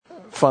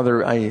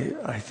Father,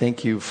 I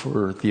thank you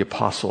for the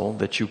apostle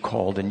that you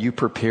called, and you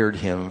prepared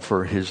him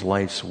for his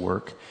life's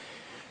work.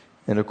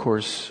 And of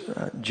course,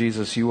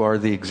 Jesus, you are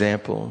the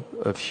example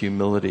of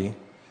humility,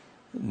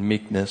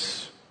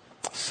 meekness,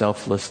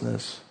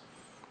 selflessness.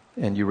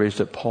 And you raised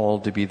up Paul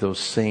to be those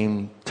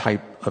same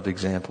type of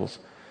examples.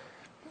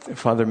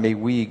 Father, may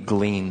we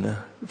glean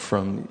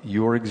from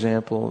your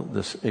example,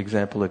 this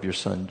example of your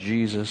son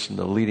Jesus, and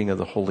the leading of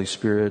the Holy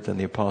Spirit and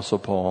the Apostle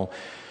Paul.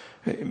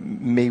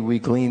 May we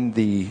glean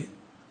the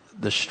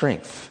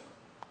strength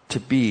to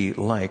be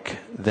like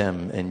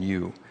them and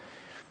you.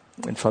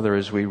 And Father,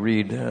 as we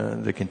read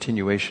the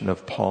continuation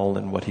of Paul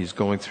and what he's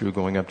going through,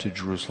 going up to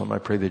Jerusalem, I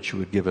pray that you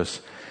would give us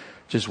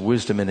just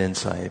wisdom and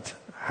insight,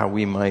 how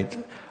we might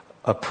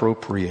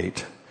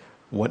appropriate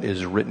what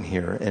is written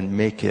here and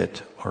make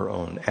it our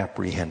own,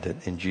 apprehend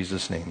it. In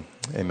Jesus' name,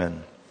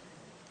 amen.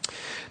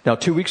 Now,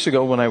 2 weeks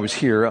ago when I was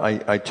here,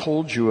 I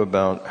told you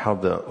about how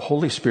the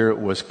Holy Spirit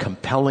was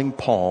compelling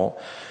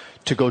Paul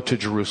to go to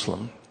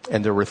Jerusalem.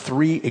 And there were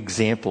 3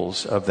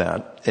 examples of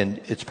that.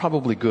 And it's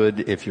probably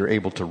good if you're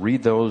able to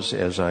read those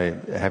as I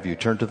have you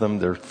turn to them.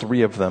 There are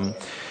 3 of them.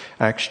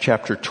 Acts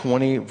chapter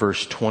 20,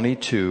 verse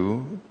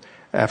 22.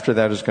 After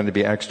that is going to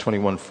be Acts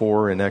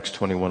 21:4 and Acts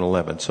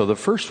 21:11. So the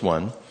first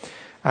one,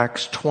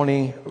 Acts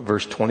 20,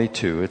 verse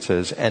 22, it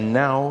says, "And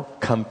now,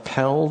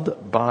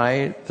 compelled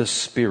by the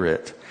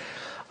Spirit,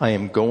 I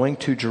am going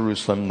to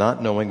Jerusalem,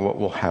 not knowing what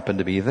will happen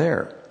to me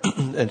there."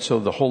 And so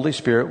the Holy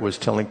Spirit was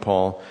telling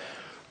Paul,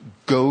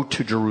 go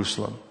to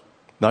Jerusalem.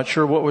 Not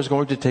sure what was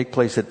going to take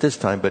place at this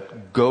time,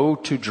 but go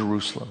to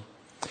Jerusalem.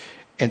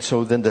 And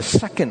so then the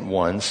second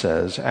one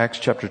says, Acts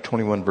chapter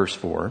 21, verse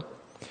 4,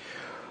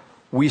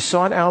 "We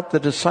sought out the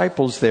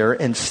disciples there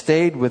and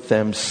stayed with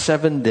them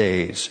 7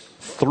 days.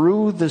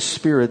 Through the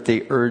Spirit,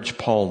 they urged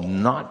Paul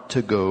not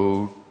to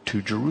go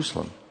to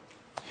Jerusalem."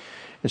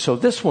 And so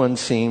this one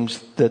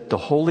seems that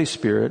the Holy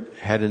Spirit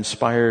had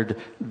inspired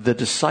the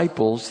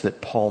disciples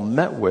that Paul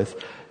met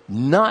with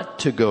not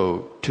to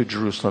go to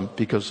Jerusalem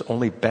because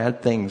only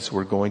bad things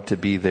were going to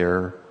be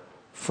there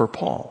for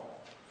Paul.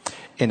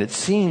 And it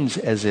seems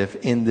as if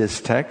in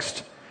this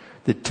text,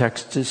 the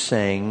text is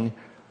saying,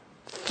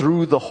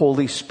 through the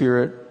Holy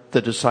Spirit,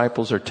 the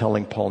disciples are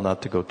telling Paul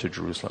not to go to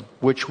Jerusalem,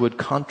 which would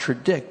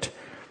contradict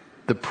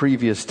the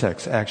previous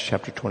text, Acts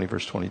chapter 20,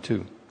 verse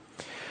 22.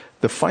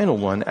 The final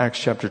one, Acts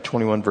chapter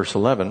 21, verse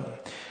 11,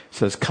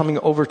 says, "Coming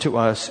over to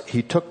us,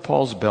 he took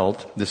Paul's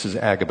belt," this is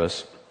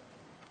Agabus,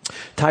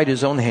 "tied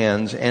his own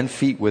hands and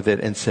feet with it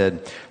and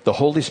said, 'The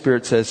Holy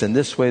Spirit says, in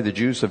this way the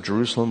Jews of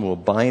Jerusalem will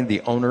bind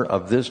the owner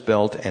of this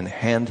belt and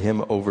hand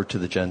him over to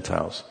the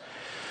Gentiles.'"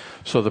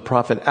 So the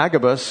prophet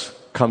Agabus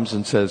comes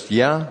and says,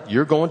 "Yeah,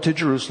 you're going to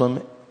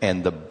Jerusalem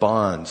and the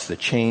bonds, the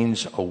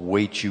chains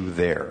await you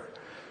there."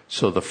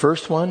 So the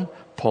first one,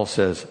 Paul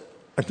says,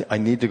 I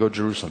need to go to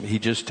Jerusalem. He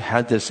just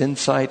had this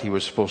insight. He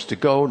was supposed to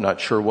go, not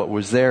sure what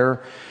was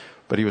there,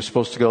 but he was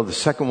supposed to go. The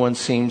second one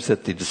seems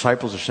that the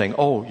disciples are saying,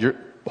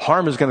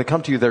 harm is going to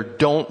come to you there.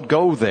 Don't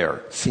go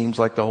there. Seems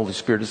like the Holy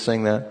Spirit is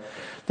saying that.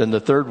 Then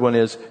the third one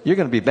is, you're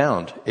going to be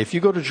bound. If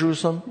you go to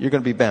Jerusalem, you're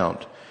going to be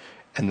bound.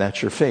 And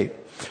that's your fate.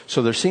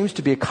 So there seems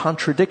to be a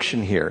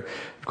contradiction here.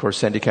 Of course,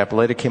 Sandy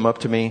Capoletta came up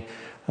to me.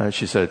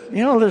 She said,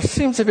 there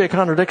seems to be a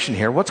contradiction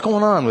here. What's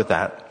going on with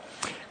that?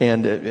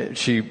 And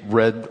she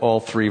read all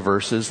 3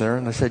 verses there.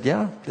 And I said,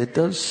 yeah, it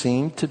does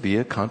seem to be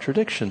a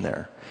contradiction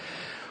there.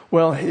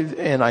 Well,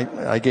 and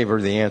I gave her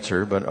the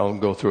answer, but I'll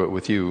go through it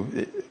with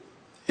you.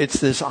 It's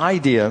this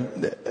idea,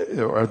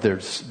 or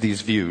there's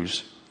these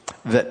views,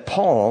 that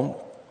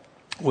Paul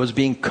was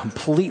being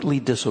completely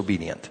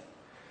disobedient,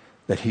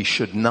 that he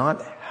should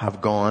not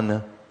have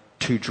gone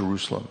to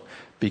Jerusalem.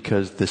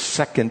 Because the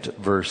second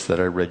verse that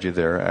I read you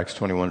there, Acts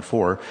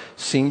 21:4,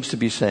 seems to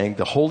be saying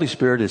the Holy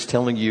Spirit is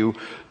telling you,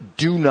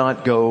 do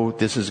not go,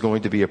 this is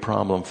going to be a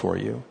problem for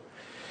you.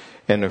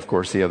 And of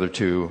course the other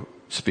 2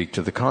 speak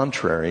to the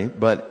contrary,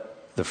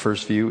 but the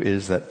first view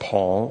is that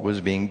Paul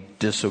was being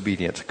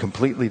disobedient,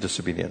 completely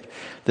disobedient.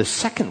 The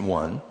second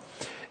one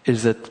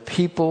is that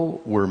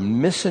people were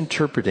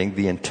misinterpreting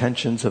the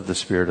intentions of the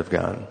Spirit of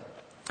God.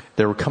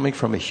 They were coming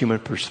from a human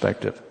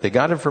perspective. They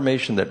got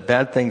information that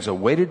bad things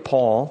awaited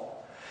Paul,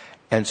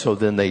 and so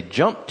then they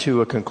jumped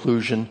to a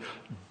conclusion,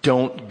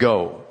 don't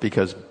go,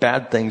 because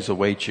bad things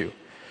await you.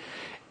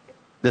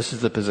 This is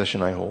the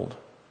position I hold.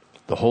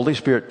 The Holy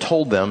Spirit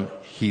told them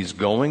he's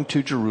going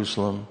to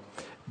Jerusalem.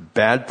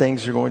 Bad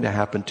things are going to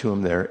happen to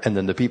him there. And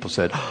then the people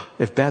said,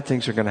 if bad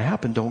things are going to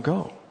happen, don't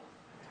go.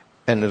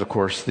 And then, of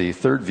course, the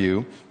third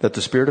view, that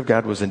the Spirit of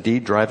God was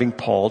indeed driving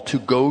Paul to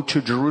go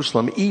to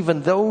Jerusalem,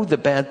 even though the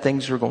bad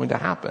things were going to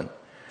happen.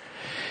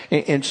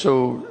 And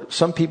so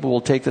some people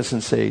will take this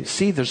and say,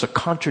 see, there's a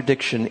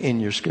contradiction in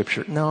your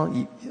scripture.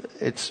 No,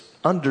 it's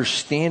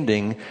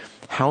understanding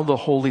how the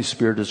Holy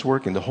Spirit is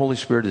working. The Holy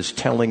Spirit is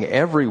telling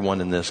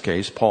everyone in this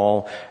case,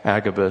 Paul,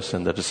 Agabus,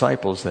 and the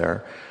disciples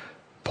there,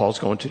 Paul's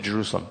going to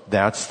Jerusalem.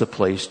 That's the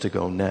place to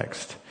go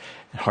next.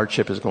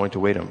 Hardship is going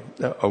to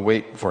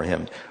await for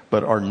him.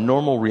 But our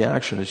normal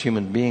reaction as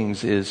human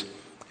beings is,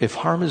 if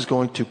harm is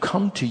going to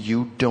come to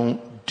you,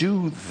 don't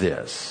do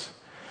this.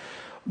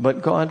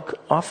 But God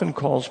often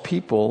calls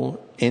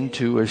people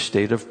into a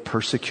state of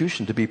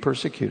persecution, to be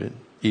persecuted.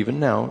 Even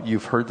now,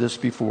 you've heard this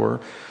before.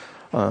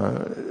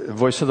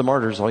 Voice of the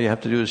Martyrs, all you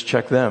have to do is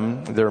check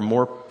them. There are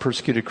more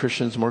persecuted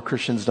Christians, more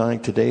Christians dying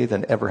today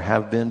than ever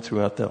have been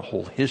throughout the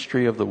whole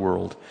history of the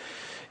world.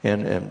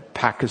 And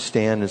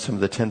Pakistan and some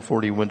of the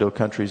 1040 window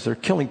countries, they're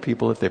killing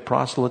people if they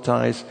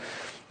proselytize.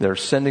 They're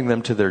sending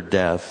them to their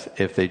death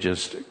if they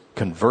just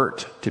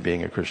convert to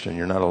being a Christian.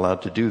 You're not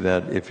allowed to do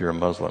that if you're a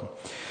Muslim.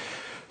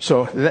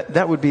 So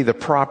that would be the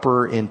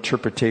proper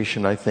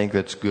interpretation, I think,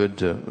 that's good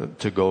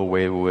to go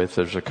away with.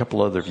 There's a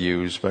couple other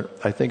views, but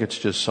I think it's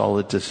just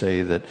solid to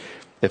say that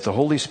if the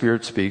Holy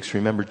Spirit speaks,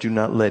 remember, do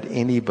not let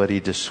anybody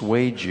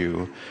dissuade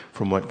you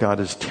from what God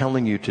is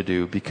telling you to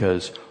do,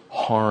 because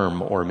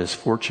harm or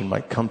misfortune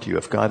might come to you.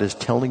 If God is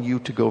telling you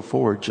to go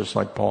forward, just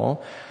like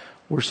Paul,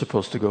 we're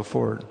supposed to go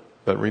forward.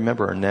 But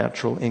remember, our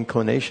natural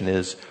inclination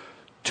is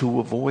to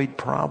avoid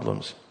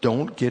problems.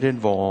 Don't get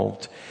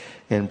involved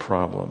in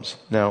problems.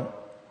 Now,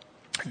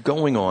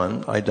 going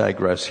on, I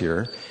digress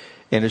here.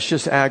 And it's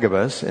just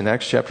Agabus in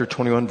Acts chapter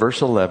 21,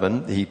 verse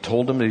 11. He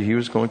told him that he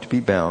was going to be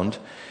bound.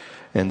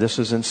 And this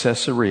is in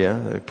Caesarea.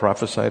 They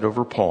prophesied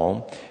over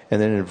Paul.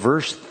 And then in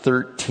verse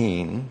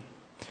 13,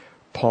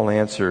 Paul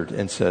answered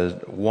and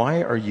said,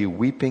 "Why are you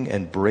weeping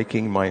and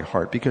breaking my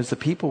heart?" Because the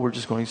people were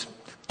just going,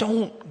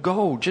 "Don't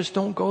go, just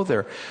don't go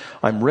there.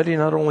 I'm ready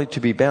not only to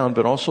be bound,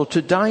 but also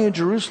to die in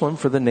Jerusalem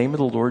for the name of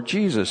the Lord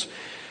Jesus."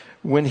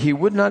 When he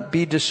would not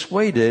be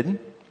dissuaded,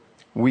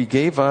 we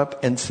gave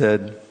up and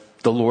said,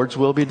 "The Lord's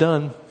will be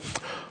done."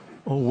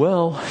 Oh,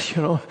 well,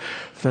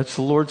 if that's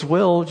the Lord's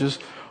will,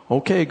 just,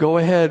 okay, go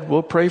ahead.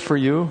 We'll pray for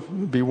you.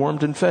 Be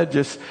warmed and fed.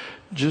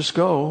 Just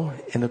go.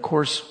 And of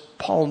course,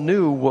 Paul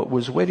knew what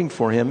was waiting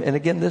for him. And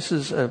again, this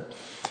is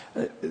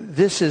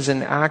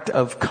an act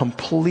of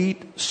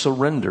complete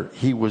surrender.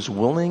 He was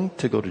willing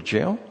to go to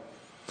jail,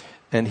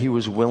 and he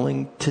was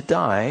willing to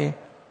die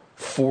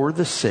for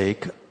the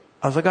sake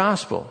of the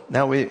gospel.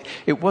 Now,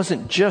 it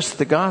wasn't just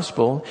the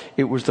gospel.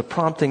 It was the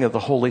prompting of the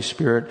Holy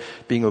Spirit,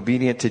 being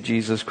obedient to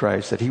Jesus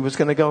Christ, that he was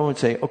going to go and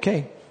say,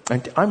 okay,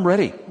 I'm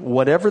ready,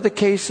 whatever the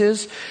case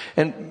is.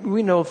 And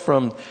we know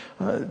from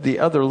the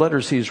other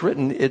letters he's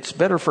written, it's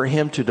better for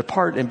him to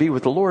depart and be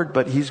with the Lord,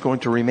 but he's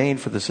going to remain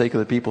for the sake of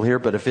the people here.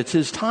 But if it's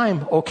his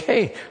time,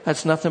 okay,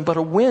 that's nothing but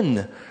a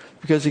win,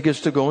 because he gets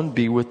to go and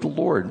be with the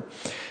Lord.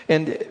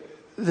 And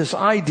this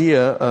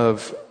idea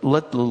of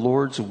let the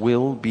Lord's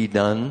will be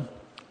done,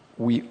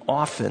 we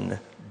often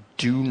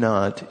do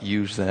not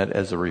use that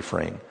as a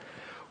refrain.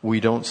 We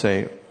don't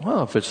say,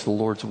 well, if it's the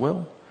Lord's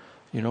will,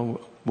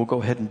 we'll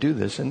go ahead and do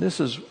this. And this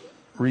is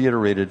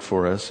reiterated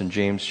for us in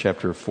James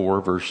chapter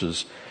 4,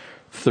 verses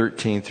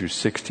 13 through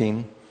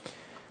 16.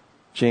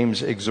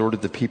 James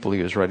exhorted the people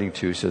he was writing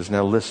to. He says,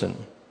 "Now listen,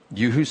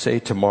 you who say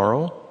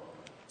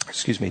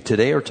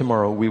today or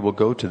tomorrow, we will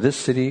go to this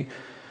city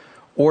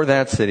or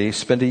that city,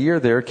 spend a year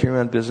there, carry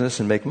on business,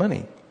 and make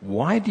money.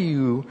 Why do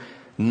you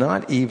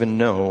not even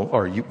know,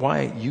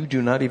 why you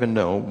do not even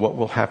know what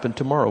will happen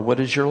tomorrow?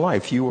 What is your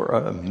life? You are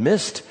a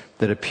mist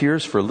that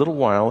appears for a little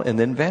while and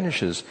then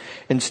vanishes.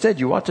 Instead,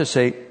 you ought to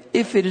say,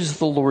 if it is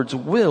the Lord's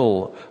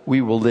will,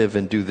 we will live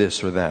and do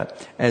this or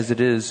that. As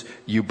it is,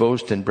 you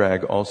boast and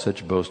brag. All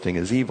such boasting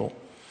is evil."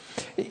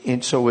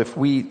 And so if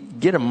we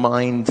get a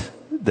mind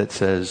that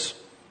says,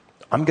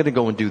 I'm going to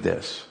go and do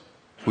this,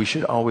 we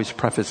should always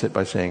preface it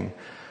by saying,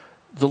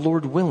 the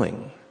Lord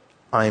willing,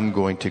 I'm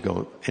going to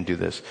go and do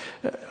this.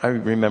 I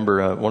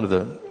remember one of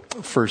the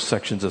first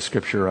sections of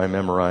Scripture I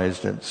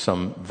memorized and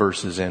some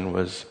verses in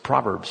was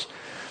Proverbs.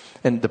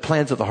 And the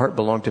plans of the heart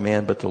belong to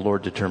man, but the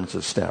Lord determines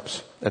the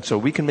steps. And so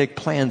we can make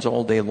plans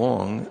all day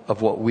long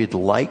of what we'd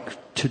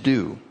like to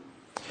do.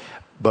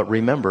 But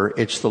remember,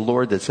 it's the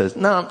Lord that says,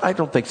 no, I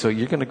don't think so.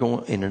 You're going to go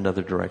in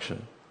another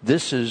direction.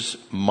 This is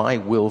my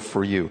will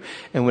for you.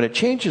 And when it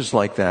changes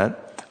like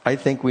that, I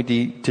think we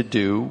need to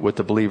do what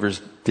the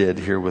believers did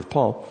here with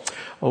Paul.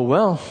 Oh,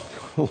 well,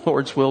 the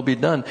Lord's will be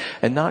done,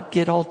 and not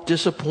get all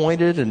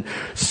disappointed and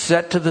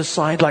set to the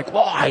side like,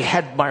 well, I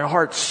had my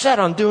heart set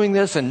on doing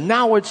this and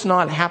now it's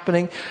not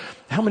happening.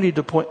 How many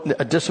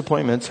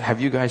disappointments have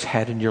you guys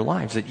had in your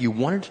lives that you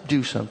wanted to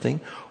do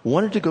something,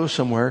 wanted to go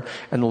somewhere,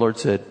 and the Lord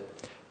said,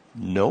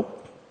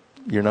 nope,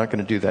 you're not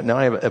going to do that. Now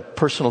I have a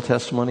personal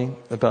testimony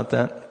about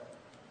that.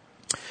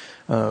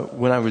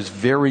 When I was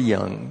very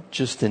young,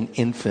 just an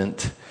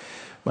infant,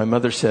 my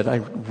mother said I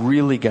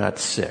really got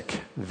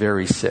sick,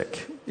 very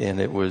sick. And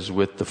it was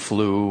with the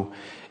flu,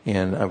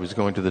 and I was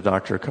going to the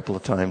doctor a couple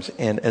of times.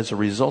 And as a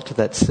result of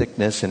that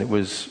sickness, and it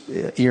was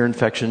ear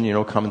infection,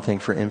 common thing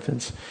for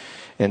infants.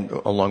 And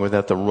along with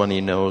that, the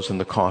runny nose and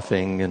the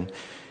coughing. And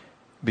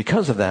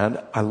because of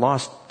that, I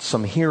lost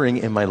some hearing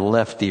in my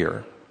left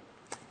ear.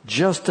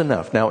 Just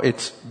enough. Now,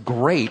 it's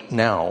great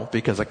now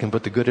because I can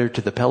put the good ear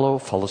to the pillow,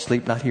 fall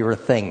asleep, not hear a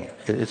thing.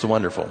 It's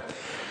wonderful.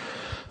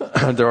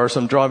 There are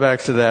some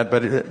drawbacks to that,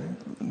 but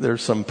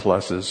there's some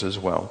pluses as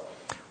well.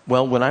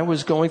 Well, when I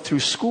was going through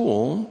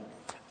school,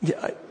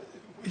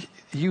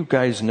 you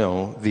guys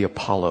know the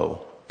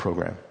Apollo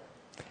program.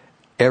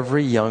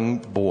 every young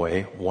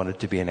boy wanted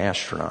to be an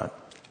astronaut.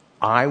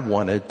 I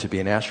wanted to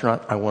be an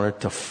astronaut. I wanted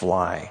to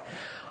fly.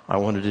 I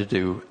wanted to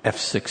do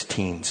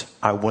F-16s.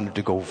 I wanted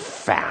to go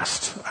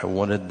fast. I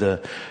wanted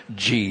the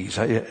G's.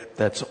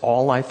 That's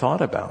all I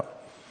thought about.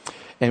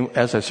 And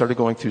as I started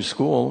going through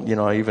school,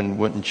 I even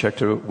went and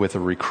checked with a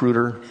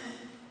recruiter.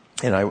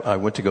 And I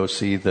went to go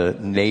see the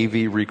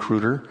Navy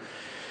recruiter.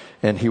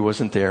 And he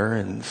wasn't there.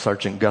 And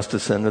Sergeant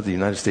Gustafson of the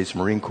United States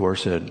Marine Corps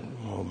said,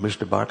 "Well,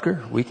 Mr.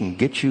 Botker, we can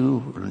get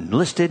you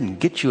enlisted and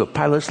get you a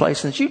pilot's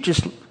license. You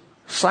just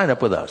sign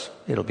up with us.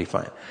 It'll be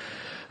fine."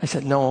 I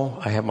said,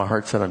 "No, I have my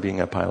heart set on being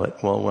a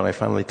pilot." Well, when I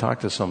finally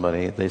talked to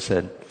somebody, they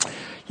said,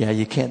 "Yeah,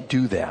 you can't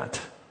do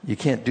that. You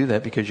can't do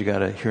that because you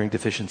got a hearing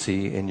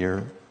deficiency in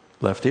your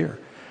left ear."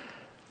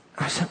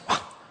 I said,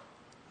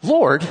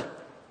 "Lord,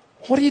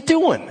 what are you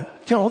doing?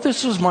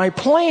 This was my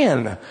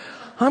plan.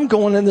 I'm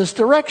going in this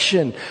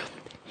direction."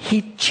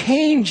 He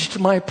changed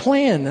my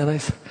plan. And I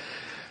said,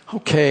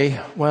 "Okay,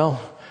 well,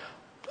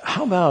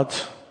 how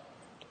about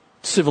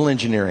civil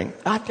engineering?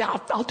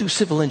 I'll do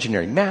civil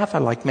engineering. Math, I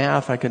like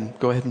math. I can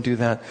go ahead and do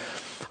that."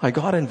 I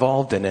got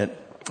involved in it,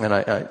 and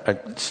I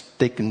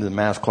taken the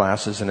math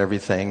classes and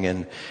everything,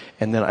 and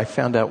then I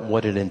found out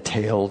what it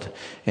entailed,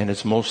 and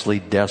it's mostly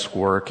desk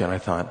work, and I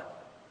thought,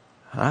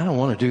 I don't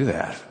want to do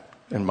that.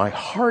 And my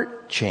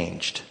heart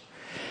changed.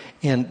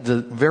 And the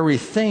very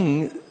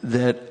thing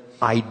that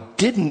I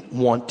didn't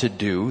want to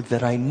do,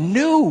 that I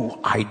knew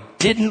I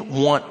didn't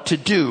want to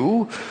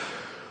do,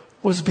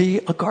 was be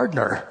a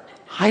gardener.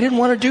 I didn't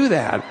want to do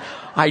that.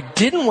 I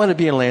didn't want to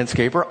be a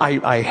landscaper.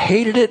 I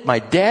hated it. My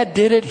dad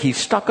did it. He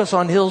stuck us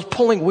on hills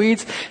pulling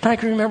weeds. And I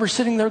can remember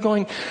sitting there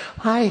going,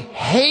 I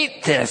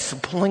hate this,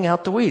 pulling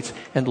out the weeds.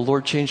 And the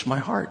Lord changed my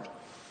heart.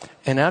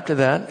 And after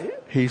that,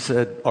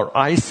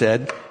 I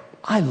said,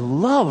 I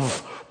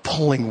love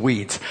pulling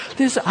weeds.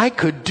 I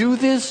could do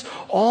this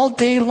all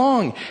day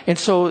long. And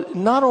so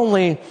not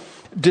only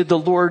did the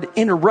Lord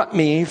interrupt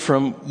me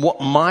from what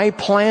my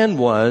plan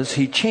was,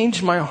 He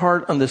changed my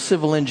heart on the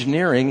civil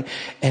engineering,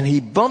 and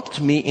He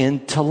bumped me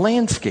into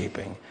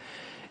landscaping.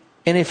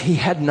 And if He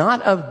had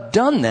not have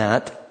done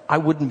that, I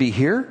wouldn't be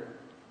here.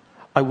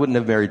 I wouldn't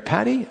have married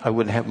Patty. I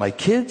wouldn't have my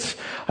kids.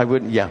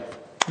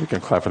 We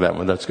can clap for that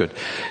one. That's good.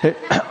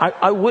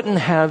 I wouldn't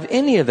have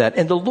any of that.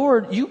 And the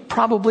Lord, you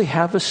probably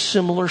have a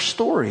similar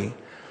story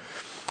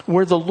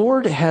where the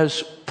Lord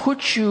has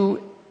put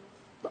you,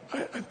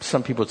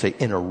 some people would say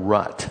in a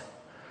rut.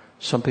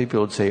 Some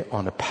people would say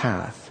on a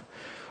path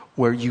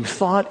where you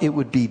thought it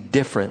would be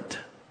different.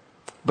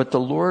 But the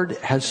Lord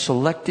has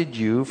selected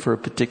you for a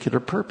particular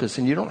purpose.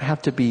 And you don't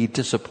have to be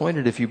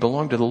disappointed if you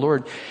belong to the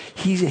Lord.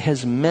 He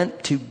has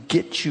meant to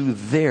get you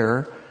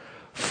there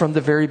from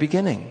the very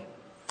beginning.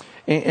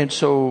 And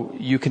so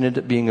you can end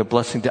up being a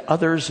blessing to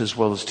others as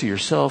well as to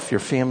yourself, your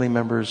family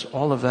members,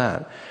 all of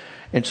that.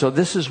 And so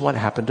this is what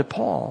happened to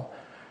Paul.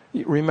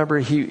 Remember,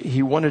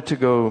 he wanted to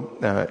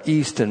go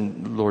east,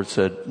 and the Lord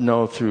said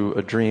no through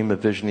a dream, a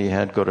vision he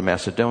had, go to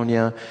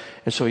Macedonia.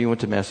 And so he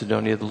went to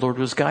Macedonia. The Lord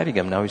was guiding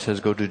him. Now He says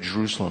go to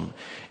Jerusalem.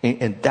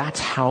 And that's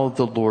how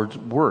the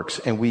Lord works.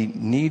 And we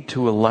need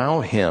to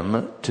allow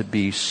Him to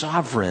be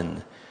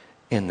sovereign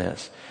in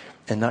this,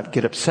 and not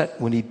get upset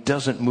when He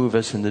doesn't move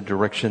us in the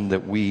direction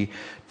that we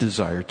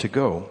desire to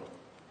go.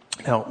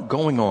 Now,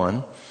 going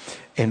on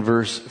in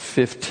verse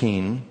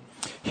 15,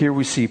 here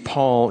we see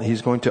Paul,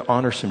 he's going to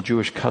honor some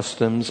Jewish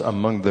customs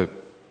among the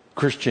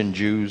Christian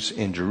Jews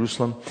in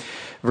Jerusalem.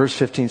 Verse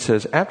 15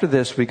 says, "After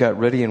this we got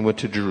ready and went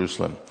to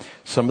Jerusalem.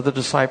 Some of the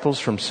disciples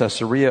from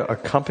Caesarea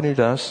accompanied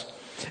us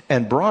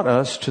and brought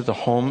us to the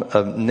home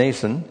of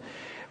Mnason,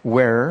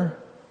 where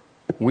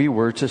we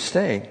were to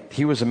stay.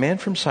 He was a man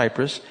from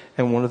Cyprus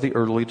and one of the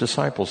early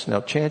disciples."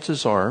 Now,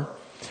 chances are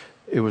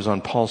it was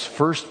on Paul's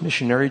first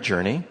missionary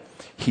journey.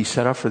 He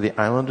set off for the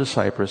island of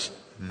Cyprus.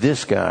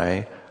 This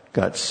guy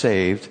got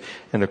saved.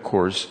 And of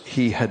course,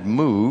 he had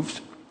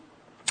moved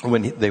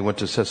when they went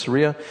to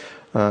Caesarea.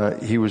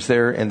 He was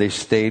there and they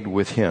stayed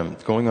with him.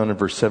 Going on in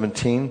verse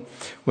 17,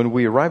 "When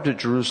we arrived at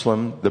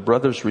Jerusalem, the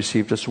brothers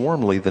received us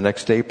warmly. The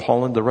next day,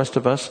 Paul and the rest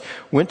of us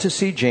went to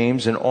see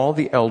James, and all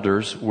the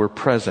elders were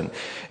present."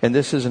 And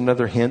this is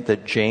another hint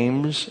that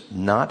James,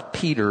 not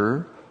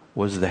Peter,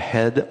 was the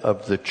head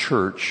of the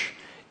church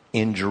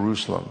in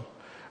Jerusalem.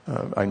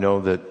 I know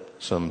that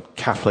some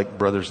Catholic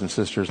brothers and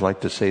sisters like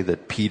to say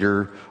that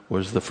Peter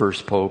was the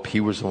first pope. He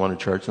was the one in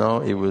charge.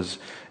 No, it was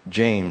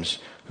James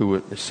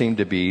who seemed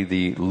to be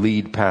the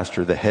lead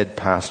pastor, the head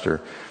pastor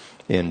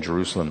in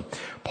Jerusalem.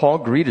 Paul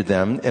greeted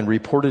them and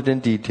reported in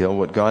detail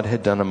what God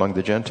had done among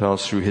the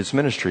Gentiles through his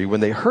ministry. When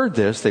they heard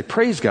this, they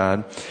praised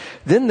God.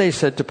 Then they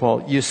said to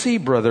Paul, "You see,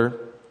 brother,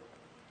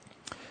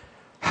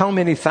 how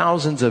many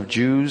thousands of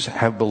Jews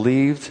have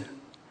believed,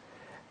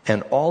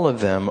 and all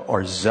of them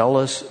are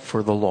zealous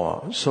for the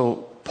law."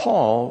 So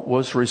Paul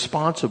was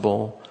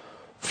responsible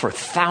for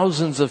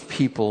thousands of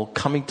people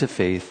coming to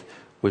faith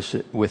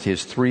with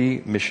his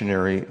 3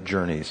 missionary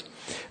journeys.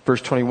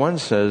 Verse 21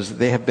 says,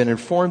 they have been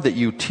informed that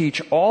you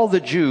teach all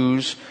the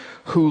Jews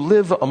who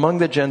live among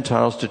the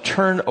Gentiles to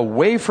turn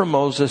away from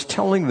Moses,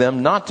 telling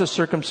them not to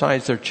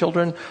circumcise their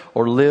children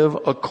or live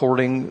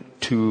according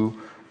to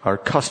our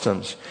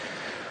customs.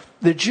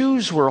 The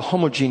Jews were a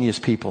homogeneous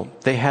people.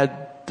 They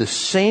had the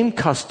same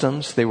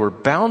customs. They were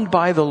bound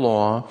by the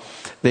law.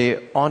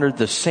 They honored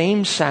the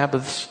same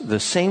Sabbaths, the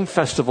same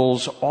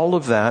festivals, all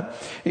of that.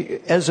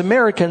 As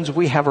Americans,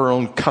 we have our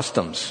own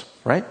customs,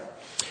 right?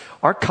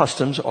 Our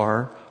customs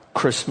are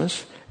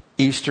Christmas,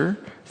 Easter,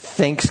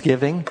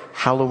 Thanksgiving,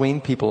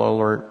 Halloween. People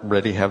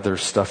already have their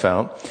stuff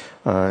out,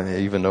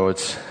 even though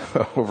it's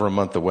over a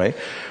month away.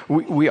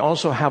 We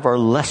also have our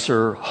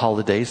lesser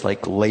holidays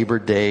like Labor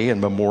Day and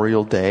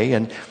Memorial Day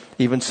and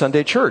even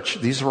Sunday church.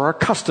 These are our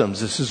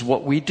customs. This is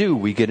what we do.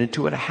 We get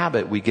into a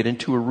habit. We get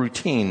into a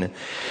routine.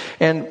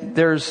 And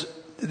there's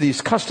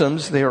these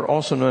customs. They are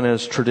also known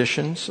as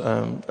traditions.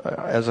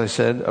 As I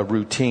said, a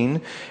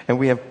routine. And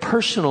we have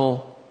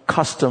personal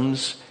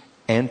customs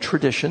and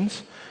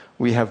traditions.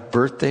 We have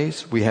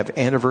birthdays. We have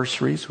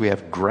anniversaries. We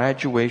have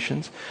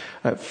graduations.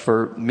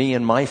 For me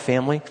and my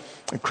family,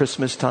 at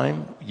Christmas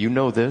time, you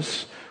know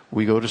this.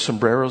 We go to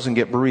Sombreros and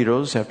get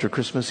burritos after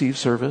Christmas Eve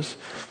service.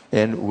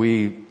 And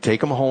we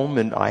take them home,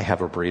 and I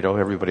have a burrito.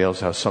 Everybody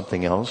else has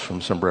something else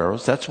from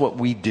Sombreros. That's what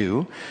we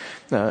do.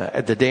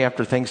 At the day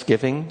after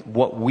Thanksgiving,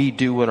 what we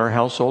do in our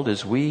household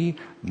is we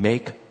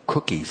make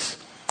cookies.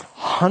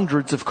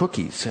 Hundreds of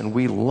cookies, and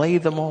we lay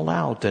them all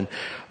out, and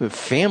the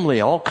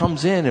family all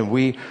comes in, and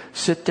we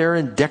sit there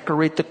and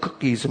decorate the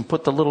cookies and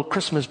put the little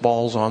Christmas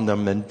balls on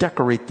them and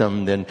decorate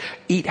them and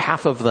eat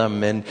half of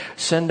them and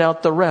send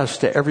out the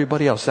rest to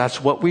everybody else.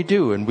 That's what we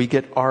do, and we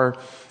get our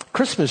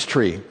Christmas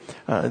tree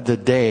the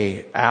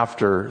day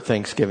after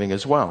Thanksgiving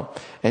as well.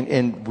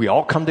 And we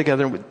all come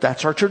together.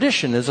 That's our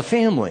tradition as a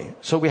family.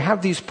 So we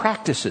have these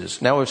practices.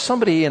 Now, if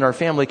somebody in our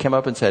family came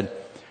up and said,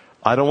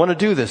 I don't want to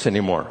do this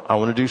anymore. I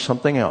want to do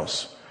something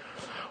else.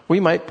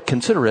 We might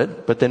consider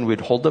it, but then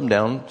we'd hold them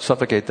down,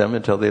 suffocate them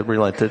until they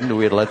relented, and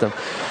we'd let them.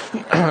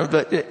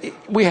 But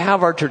we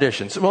have our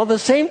traditions. Well, the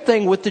same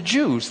thing with the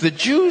Jews. The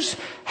Jews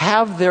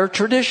have their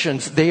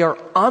traditions. They are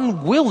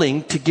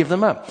unwilling to give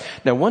them up.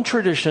 Now, one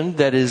tradition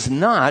that is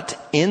not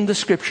in the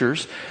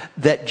scriptures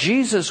that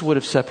Jesus would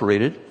have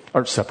celebrated,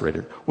 was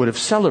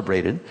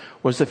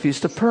the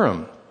Feast of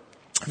Purim.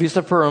 Feast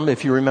of Purim,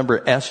 if you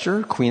remember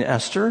Esther, Queen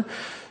Esther,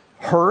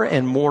 her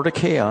and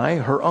Mordecai,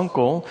 her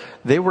uncle,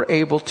 they were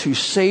able to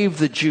save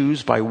the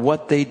Jews by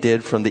what they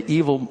did from the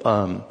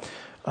evil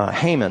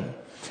Haman.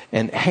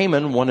 And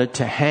Haman wanted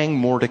to hang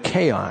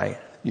Mordecai.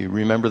 You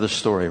remember the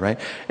story, right?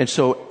 And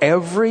so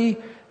every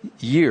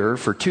year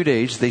for 2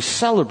 days, they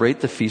celebrate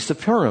the Feast of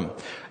Purim.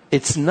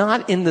 It's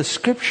not in the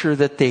scripture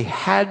that they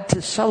had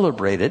to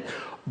celebrate it,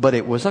 but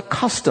it was a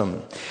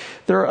custom.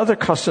 There are other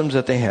customs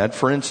that they had.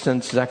 For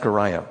instance,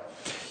 Zechariah.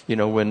 You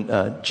know, when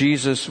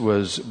Jesus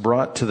was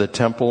brought to the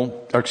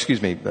temple,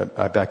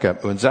 I back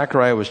up. When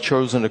Zechariah was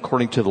chosen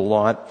according to the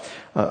lot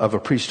of a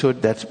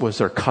priesthood, that was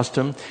their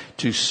custom,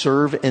 to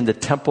serve in the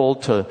temple,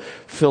 to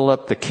fill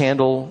up the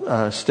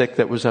candle stick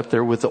that was up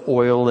there with the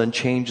oil and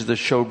change the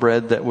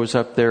showbread that was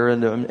up there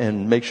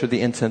and make sure the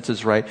incense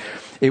is right.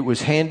 It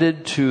was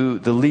handed to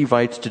the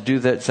Levites to do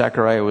that.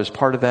 Zechariah was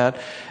part of that.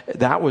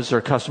 That was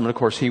their custom. And of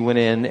course, he went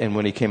in, and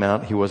when he came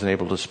out, he wasn't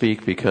able to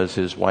speak because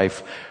his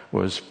wife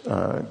was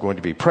going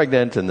to be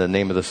pregnant, and the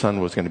name of the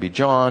son was going to be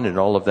John, and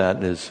all of that,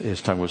 and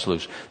his tongue was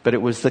loose. But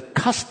it was the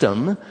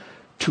custom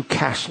to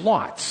cast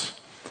lots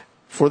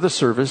for the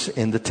service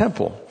in the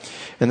temple.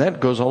 And that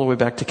goes all the way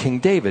back to King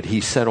David.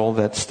 He set all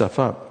that stuff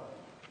up.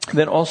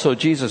 Then also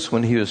Jesus,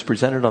 when he was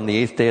presented on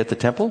the 8th day at the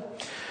temple,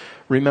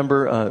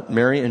 remember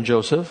Mary and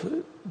Joseph.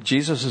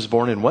 Jesus is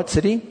born in what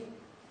city?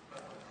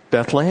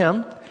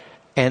 Bethlehem.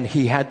 And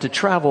he had to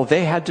travel.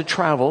 They had to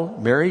travel,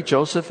 Mary,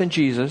 Joseph, and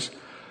Jesus,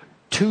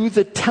 to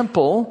the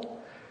temple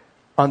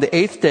on the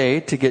 8th day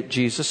to get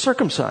Jesus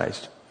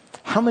circumcised.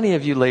 How many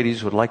of you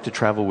ladies would like to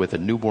travel with a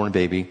newborn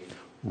baby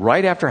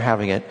right after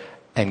having it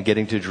and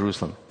getting to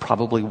Jerusalem?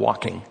 Probably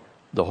walking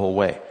the whole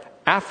way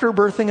after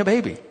birthing a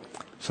baby.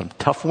 Some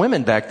tough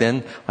women back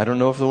then. I don't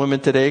know if the women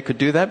today could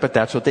do that, but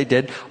that's what they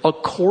did.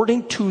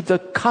 According to the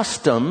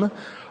custom,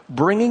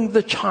 bringing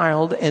the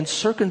child and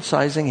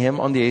circumcising him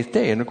on the 8th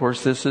day. And of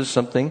course, this is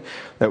something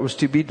that was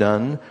to be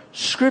done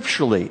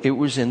scripturally. It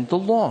was in the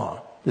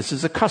law. This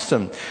is a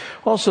custom.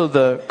 Also,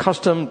 the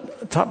custom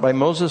taught by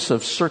Moses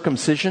of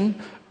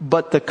circumcision,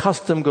 but the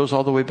custom goes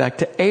all the way back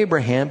to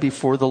Abraham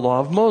before the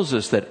law of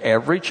Moses, that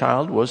every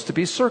child was to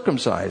be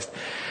circumcised.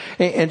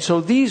 And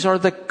so these are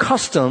the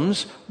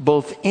customs,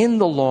 both in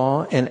the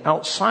law and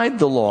outside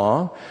the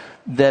law,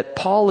 that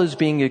Paul is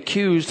being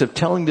accused of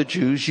telling the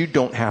Jews you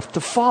don't have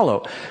to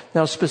follow.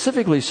 Now,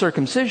 specifically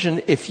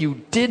circumcision, if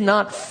you did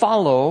not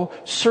follow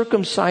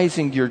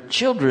circumcising your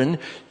children,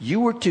 you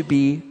were to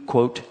be,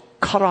 quote,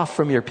 cut off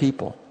from your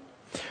people,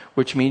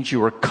 which means you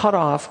were cut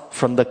off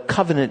from the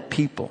covenant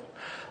people.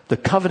 The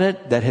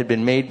covenant that had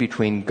been made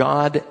between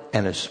God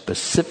and a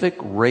specific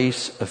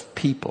race of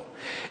people.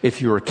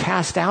 If you were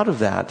cast out of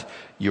that,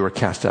 you were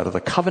cast out of the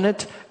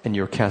covenant and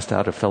you were cast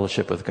out of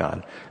fellowship with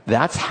God.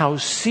 That's how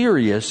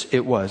serious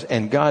it was.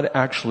 And God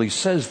actually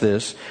says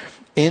this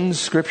in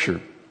Scripture.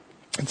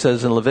 It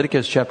says in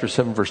Leviticus chapter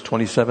 7, verse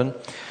 27,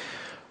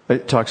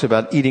 it talks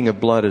about eating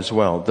of blood as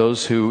well.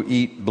 Those who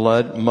eat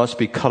blood must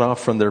be cut off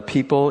from their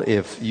people.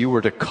 If you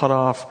were to cut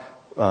off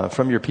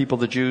from your people,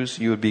 the Jews,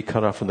 you would be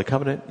cut off from the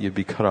covenant. You'd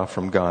be cut off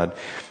from God.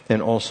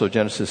 And also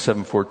Genesis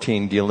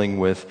 7:14, dealing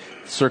with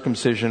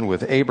circumcision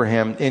with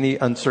Abraham. Any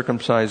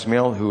uncircumcised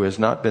male who has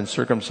not been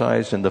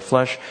circumcised in the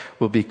flesh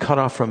will be cut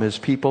off from his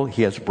people.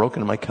 He has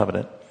broken my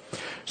covenant.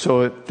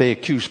 So they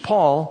accuse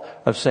Paul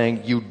of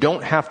saying, you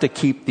don't have to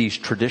keep these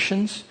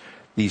traditions,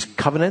 these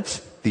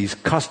covenants, these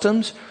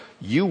customs.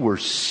 You were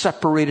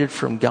separated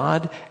from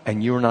God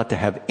and you were not to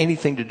have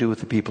anything to do with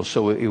the people.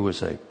 So it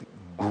was a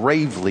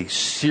gravely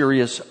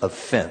serious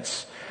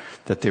offense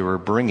that they were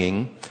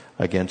bringing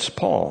against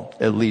Paul.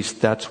 At least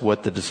that's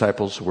what the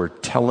disciples were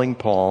telling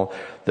Paul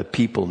the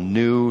people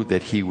knew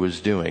that he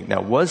was doing.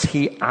 Now, was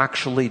he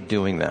actually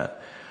doing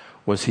that?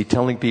 Was he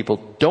telling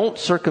people, don't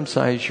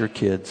circumcise your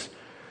kids,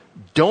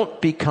 don't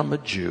become a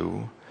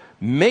Jew,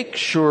 make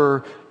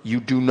sure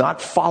you do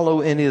not follow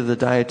any of the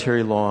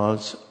dietary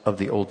laws of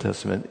the Old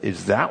Testament?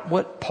 Is that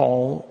what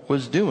Paul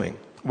was doing?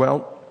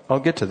 Well, I'll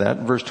get to that.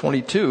 In verse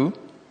 22,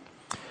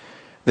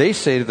 they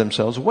say to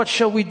themselves, what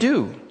shall we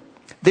do?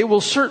 They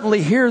will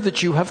certainly hear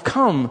that you have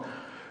come.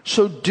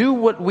 So do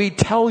what we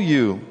tell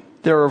you.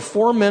 There are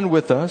 4 men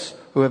with us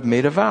who have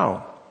made a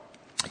vow.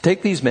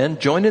 Take these men,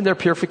 join in their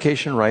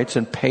purification rites,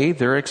 and pay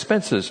their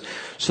expenses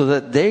so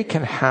that they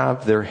can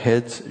have their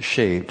heads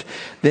shaved.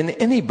 Then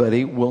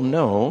anybody will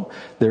know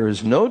there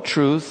is no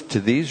truth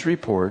to these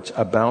reports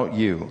about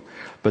you,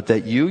 but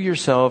that you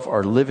yourself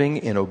are living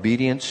in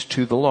obedience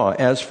to the law.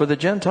 As for the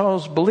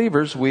Gentiles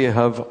believers, we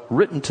have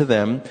written to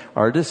them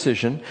our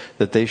decision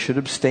that they should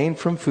abstain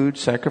from food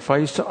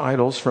sacrificed to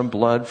idols, from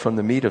blood, from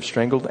the meat of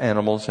strangled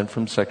animals, and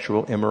from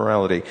sexual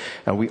immorality.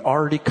 And we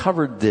already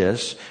covered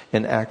this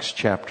in Acts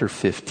chapter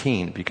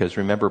 15, because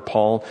remember,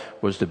 Paul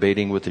was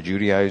debating with the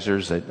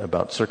Judaizers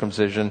about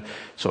circumcision.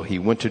 So he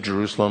went to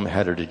Jerusalem,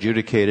 had it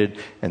adjudicated,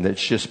 and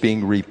it's just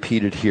being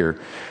repeated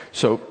here.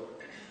 So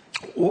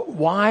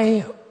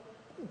why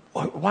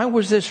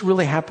was this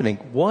really happening?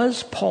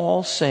 Was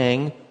Paul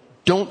saying,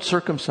 don't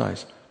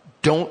circumcise,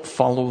 don't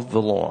follow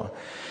the law?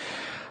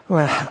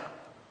 Well,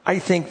 I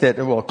think that,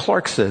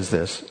 Clark says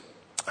this.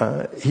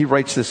 He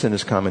writes this in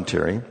his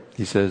commentary.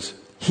 He says,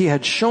 he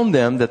had shown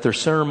them that their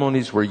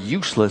ceremonies were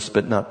useless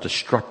but not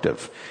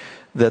destructive,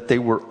 that they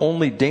were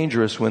only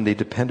dangerous when they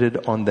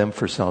depended on them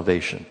for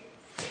salvation.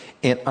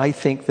 And I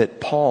think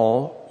that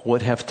Paul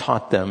would have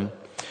taught them,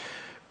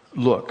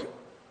 look,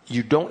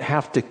 you don't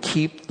have to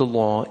keep the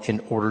law in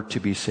order to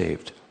be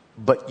saved,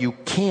 but you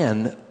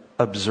can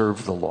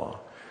observe the law.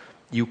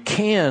 You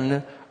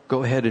can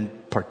go ahead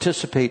and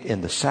participate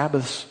in the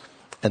Sabbaths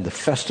and the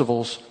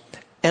festivals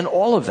and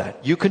all of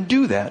that. You can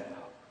do that,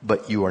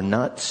 but you are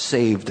not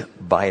saved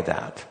by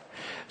that.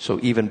 So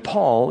even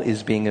Paul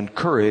is being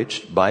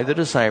encouraged by the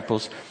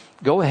disciples,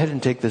 go ahead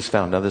and take this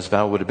vow. Now, this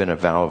vow would have been a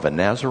vow of a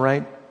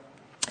Nazirite.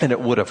 And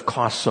it would have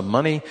cost some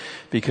money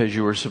because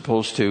you were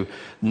supposed to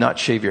not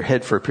shave your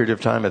head for a period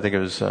of time. I think it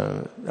was,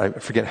 I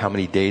forget how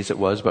many days it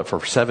was, but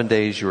for 7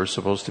 days you were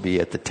supposed to be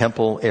at the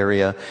temple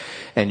area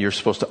and you're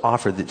supposed to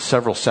offer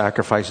several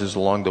sacrifices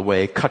along the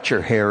way, cut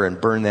your hair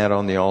and burn that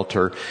on the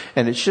altar.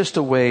 And it's just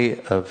a way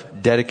of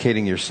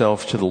dedicating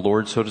yourself to the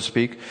Lord, so to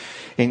speak.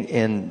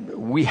 And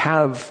we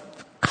have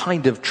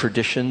kind of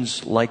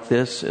traditions like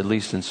this, at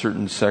least in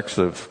certain sects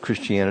of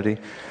Christianity.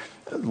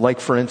 Like,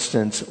 for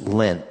instance,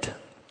 Lent.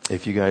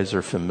 If you guys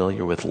are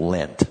familiar with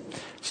Lent,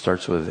 it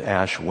starts with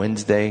Ash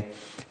Wednesday,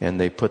 and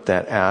they put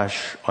that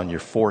ash on your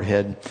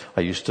forehead.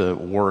 I used to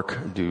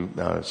do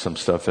some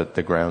stuff at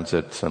the grounds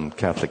at some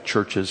Catholic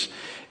churches,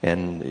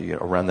 and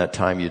around that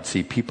time you'd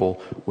see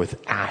people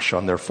with ash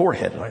on their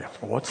forehead. Like,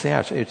 what's the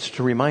ash? It's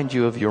to remind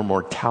you of your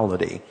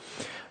mortality,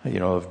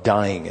 of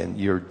dying, and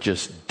you're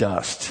just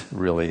dust,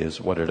 really, is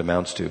what it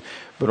amounts to.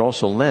 But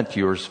also Lent,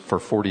 for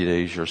 40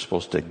 days, you're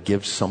supposed to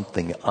give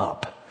something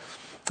up.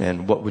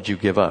 And what would you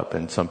give up?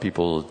 And some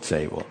people would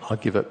say, well, I'll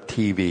give up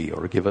TV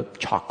or give up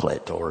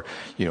chocolate, or,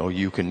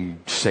 you can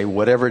say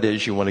whatever it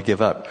is you want to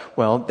give up.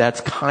 Well,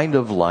 that's kind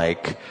of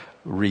like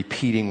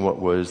repeating what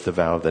was the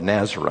vow of the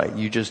Nazirite.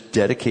 You just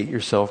dedicate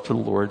yourself to the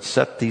Lord,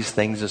 set these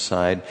things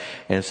aside,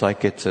 and it's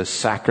like it's a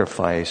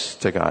sacrifice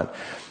to God.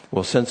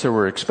 Well, since there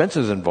were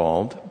expenses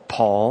involved,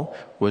 Paul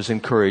was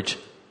encouraged,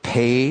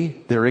 pay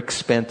their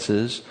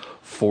expenses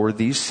for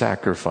these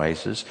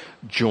sacrifices,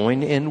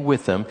 join in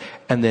with them,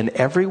 and then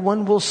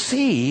everyone will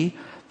see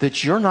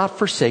that you're not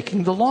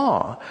forsaking the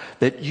law,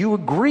 that you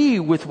agree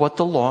with what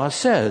the law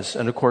says.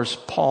 And of course,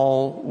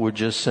 Paul would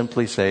just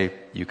simply say,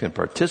 you can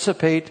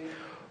participate,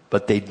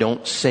 but they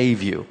don't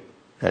save you.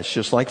 That's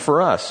just like for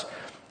us.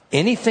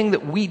 Anything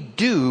that we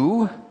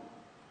do,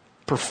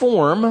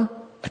 perform,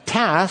 a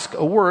task,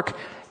 a work,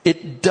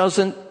 it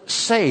doesn't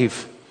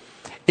save.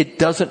 It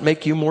doesn't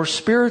make you more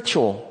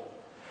spiritual.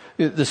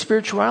 The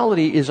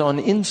spirituality is on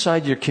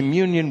inside your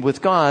communion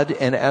with God,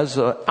 and as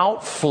an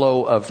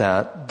outflow of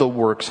that, the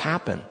works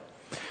happen.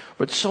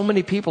 But so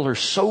many people are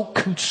so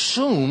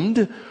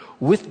consumed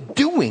with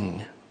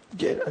doing.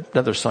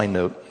 Another side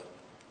note.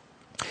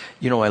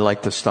 I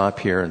like to stop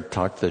here and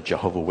talk to the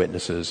Jehovah's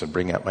Witnesses and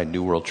bring out my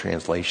New World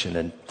Translation,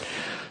 and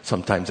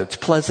sometimes it's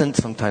pleasant,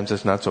 sometimes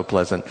it's not so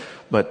pleasant.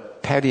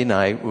 But Patty and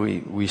I,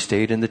 we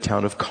stayed in the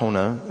town of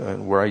Kona,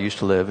 where I used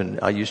to live, and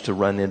I used to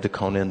run into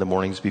Kona in the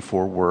mornings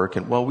before work.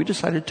 And we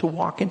decided to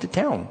walk into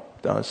town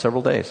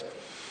several days.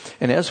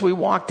 And as we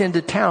walked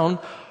into town,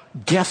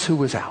 guess who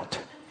was out?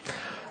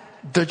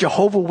 The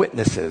Jehovah's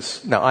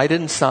Witnesses. Now, I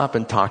didn't stop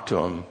and talk to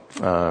them.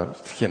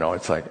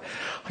 It's like,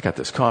 I got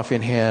this coffee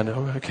in hand.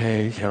 Oh,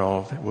 okay,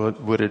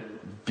 would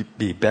it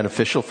be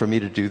beneficial for me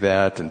to do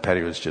that? And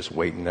Patty was just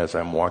waiting as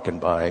I'm walking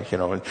by,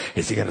 and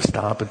is he going to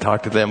stop and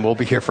talk to them? We'll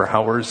be here for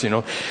hours,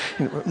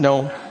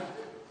 No,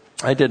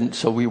 I didn't.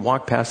 So we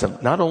walked past them.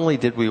 Not only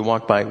did we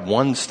walk by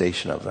one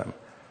station of them,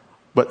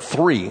 but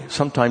 3,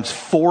 sometimes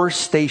 4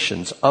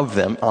 stations of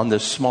them on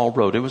this small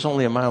road. It was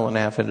only 1.5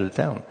 miles into the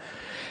town.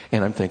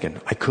 And I'm thinking,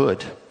 I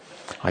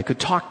could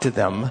talk to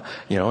them,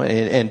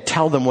 and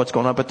tell them what's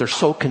going on, but they're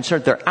so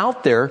concerned. They're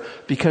out there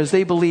because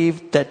they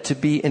believe that to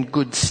be in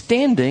good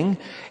standing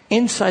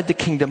inside the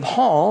Kingdom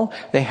Hall,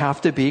 they have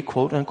to be,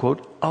 quote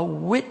unquote, a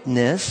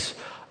witness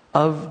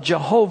of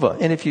Jehovah.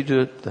 And if you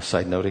do the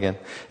side note again,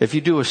 if you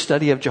do a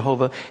study of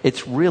Jehovah,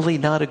 it's really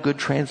not a good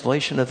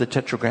translation of the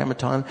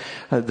Tetragrammaton.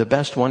 The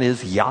best one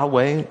is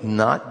Yahweh,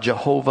 not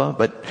Jehovah,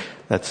 but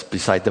that's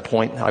beside the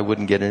point. I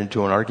wouldn't get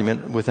into an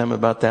argument with them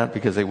about that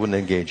because they wouldn't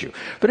engage you.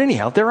 But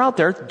anyhow, they're out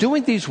there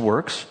doing these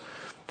works,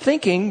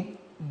 thinking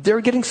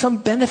they're getting some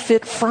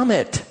benefit from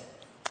it.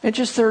 And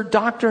just their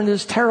doctrine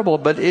is terrible,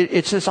 but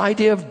it's this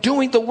idea of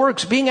doing the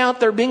works, being out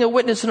there, being a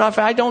witness. And if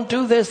I don't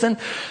do this, then,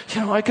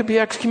 I could be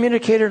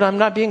excommunicated. I'm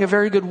not being a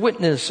very good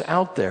witness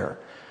out there.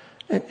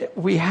 And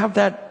we have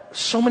that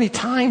so many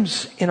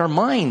times in our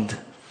mind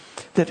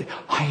that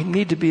I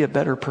need to be a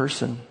better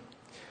person.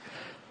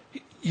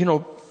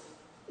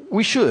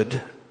 We should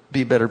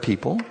be better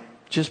people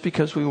just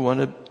because we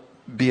want to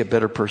be a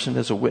better person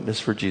as a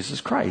witness for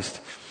Jesus Christ.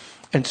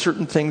 And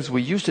certain things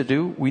we used to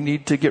do, we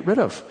need to get rid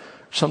of.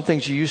 Some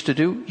things you used to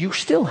do, you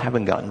still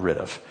haven't gotten rid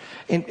of.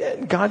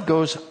 And God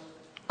goes,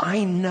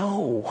 I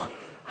know.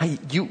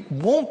 You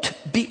won't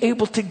be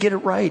able to get it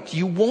right.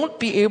 You won't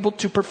be able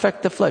to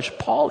perfect the flesh.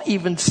 Paul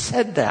even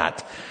said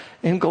that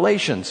in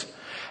Galatians.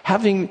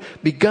 Having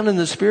begun in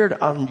the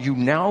Spirit, are you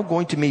now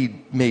going to be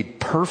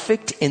made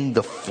perfect in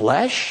the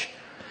flesh?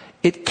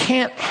 It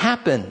can't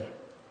happen.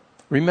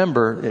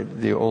 Remember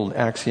the old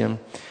axiom,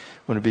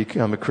 when you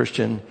become a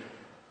Christian,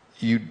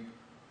 you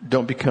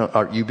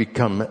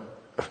become,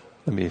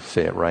 let me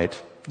say it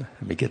right.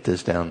 Let me get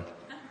this down.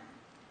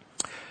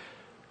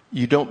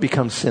 You don't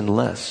become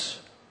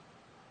sinless,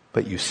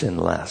 but you sin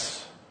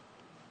less.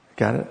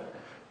 Got it?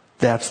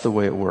 That's the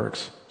way it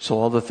works. So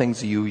all the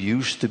things that you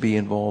used to be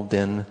involved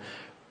in,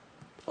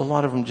 a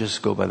lot of them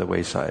just go by the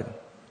wayside.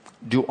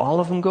 Do all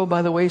of them go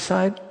by the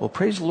wayside? Well,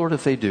 praise the Lord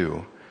if they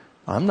do.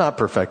 I'm not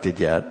perfected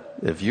yet.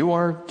 If you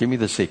are, give me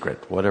the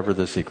secret, whatever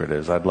the secret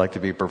is. I'd like to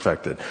be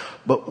perfected.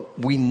 But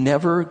we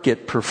never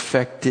get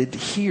perfected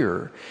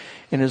here.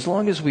 And as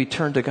long as we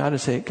turn to God and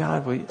say,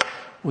 God,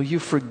 will you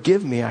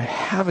forgive me? I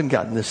haven't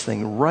gotten this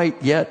thing right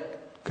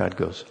yet. God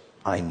goes,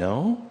 I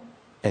know,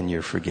 and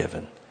you're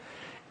forgiven.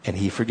 And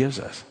He forgives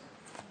us.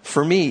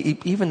 For me,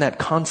 even that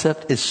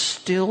concept is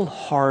still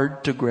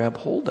hard to grab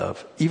hold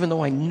of, even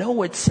though I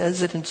know it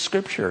says it in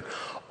Scripture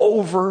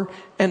over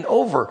and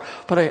over.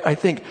 But I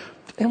think,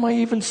 am I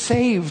even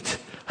saved?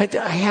 I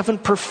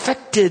haven't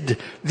perfected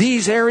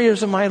these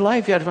areas of my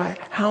life yet.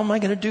 How am I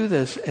going to do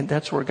this? And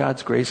that's where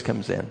God's grace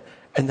comes in.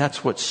 And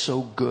that's what's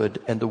so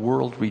good. And the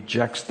world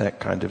rejects that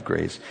kind of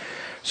grace.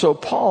 So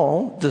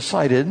Paul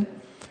decided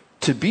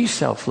to be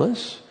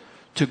selfless,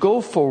 to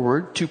go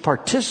forward, to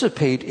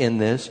participate in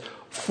this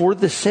for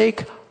the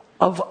sake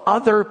of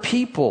other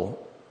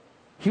people.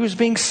 He was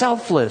being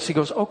selfless. He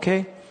goes,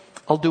 okay,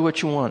 I'll do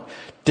what you want.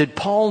 Did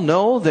Paul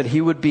know that he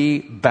would be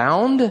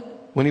bound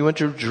when he went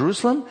to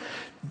Jerusalem?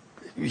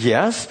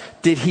 Yes.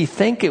 Did he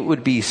think it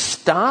would be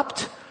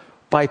stopped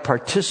by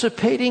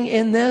participating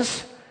in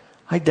this?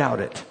 I doubt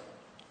it.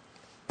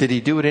 Did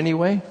he do it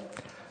anyway?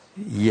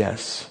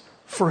 Yes.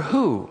 For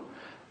who?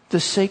 The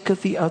sake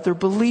of the other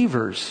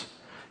believers.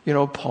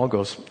 Paul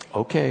goes,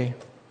 okay,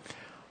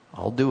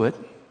 I'll do it.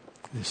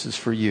 This is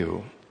for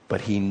you.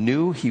 But he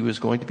knew he was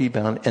going to be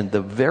bound, and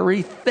the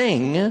very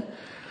thing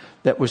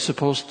that was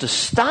supposed to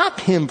stop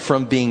him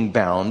from being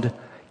bound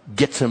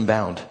gets him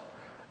bound.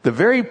 The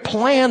very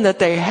plan that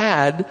they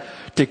had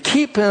to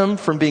keep him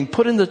from being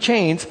put in the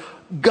chains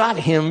got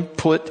him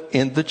put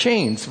in the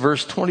chains.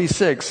 Verse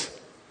 26.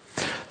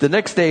 The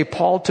next day,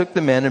 Paul took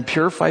the men and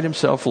purified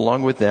himself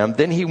along with them.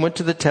 Then he went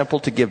to the temple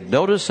to give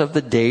notice of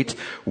the date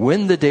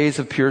when the days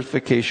of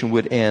purification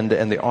would end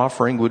and the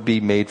offering would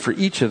be made for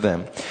each of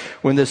them.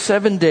 When the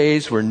 7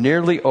 days were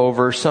nearly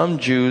over, some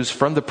Jews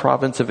from the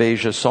province of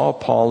Asia saw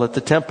Paul at the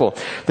temple.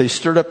 They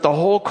stirred up the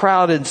whole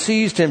crowd and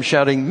seized him,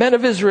 shouting, "Men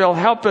of Israel,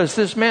 help us!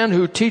 This man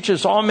who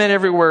teaches all men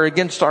everywhere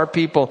against our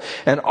people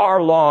and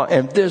our law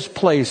and this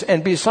place.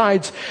 And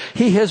besides,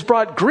 he has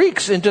brought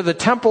Greeks into the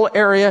temple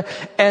area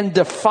and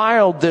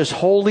defiled this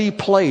holy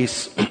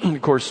place." Of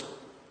course,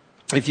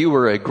 if you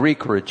were a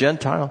Greek or a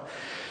Gentile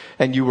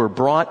and you were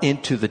brought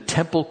into the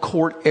temple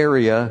court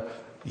area,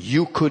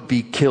 you could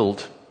be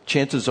killed.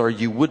 Chances are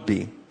you would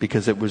be,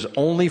 because it was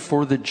only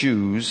for the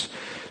Jews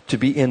to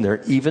be in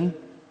there. Even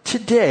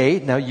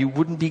today, now you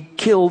wouldn't be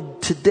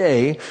killed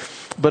today,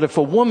 but if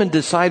a woman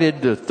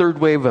decided, the third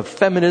wave of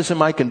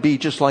feminism, I can be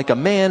just like a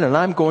man and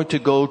I'm going to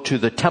go to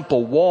the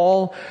temple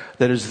wall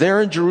that is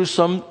there in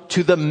Jerusalem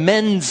to the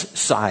men's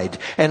side,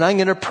 and I'm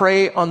going to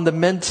pray on the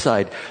men's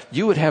side,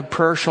 you would have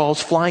prayer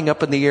shawls flying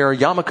up in the air,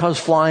 yarmulkes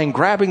flying,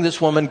 grabbing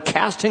this woman,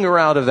 casting her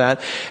out of that,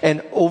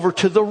 and over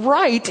to the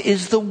right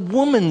is the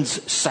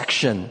woman's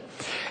section.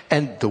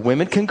 And the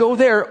women can go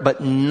there,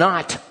 but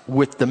not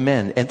with the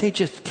men. And they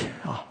just,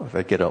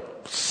 they get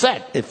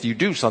upset if you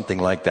do something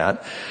like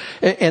that.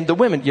 And the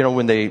women,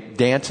 when they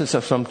dance and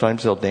stuff,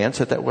 sometimes they'll dance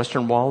at that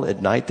Western Wall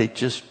at night. They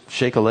just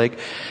shake a leg.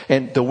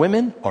 And the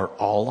women are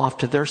all off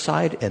to their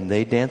side and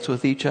they dance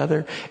with each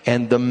other.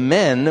 And the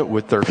men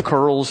with their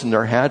curls and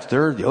their hats,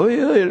 they're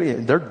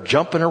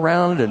jumping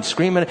around and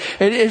screaming.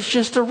 It's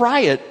just a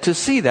riot to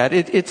see that.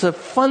 It's a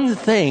fun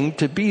thing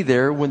to be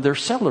there when they're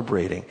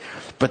celebrating.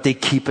 But they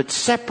keep it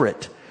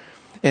separate.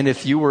 And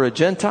if you were a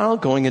Gentile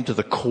going into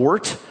the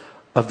court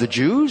of the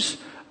Jews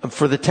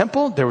for the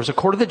temple, there was a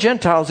court of the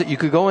Gentiles that you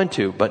could go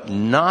into, but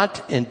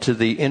not into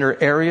the inner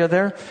area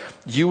there.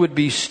 You would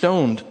be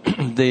stoned.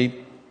 They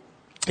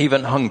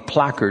even hung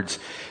placards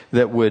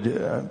that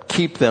would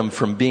keep them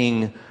from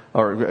being,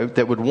 or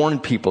that would warn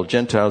people,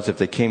 Gentiles, if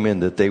they came in,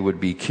 that they would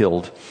be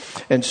killed.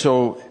 And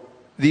so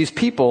these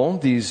people,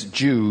 these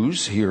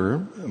Jews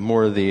here,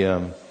 more of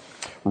the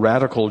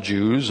radical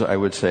Jews, I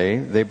would say,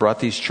 they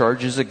brought these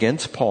charges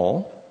against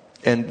Paul.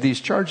 And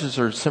these charges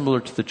are similar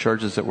to the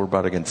charges that were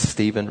brought against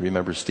Stephen.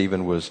 Remember,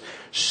 Stephen was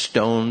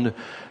stoned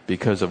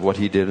because of what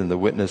he did in the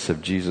witness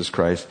of Jesus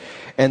Christ.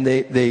 And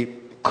they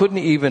couldn't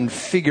even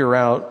figure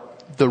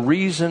out the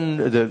reason.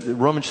 The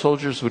Roman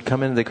soldiers would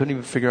come in, they couldn't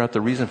even figure out the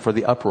reason for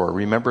the uproar.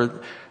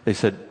 Remember, they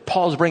said,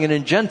 Paul's bringing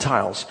in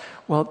Gentiles.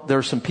 Well, there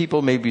are some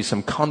people, maybe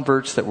some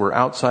converts that were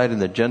outside in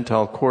the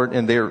Gentile court.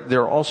 And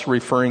they're also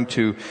referring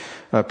to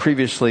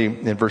previously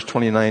in verse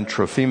 29,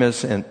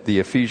 Trophimus and the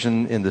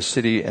Ephesian in the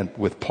city and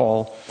with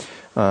Paul,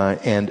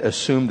 and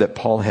assumed that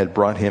Paul had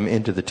brought him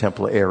into the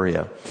temple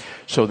area.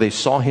 So they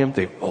saw him,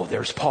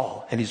 there's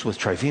Paul, and he's with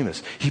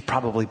Trophimus. He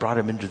probably brought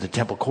him into the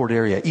temple court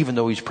area, even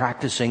though he's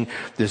practicing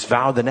this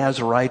vow of the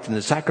Nazarite and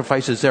the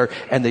sacrifices there,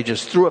 and they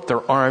just threw up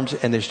their arms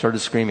and they started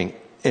screaming.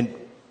 And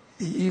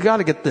you got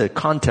to get the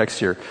context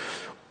here.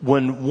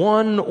 When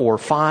 1 or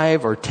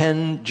 5 or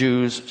 10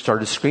 Jews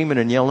started screaming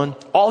and yelling,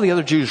 all the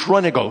other Jews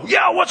run and go,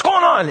 yeah, what's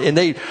going on? And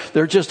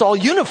they're just all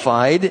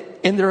unified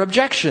in their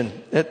objection.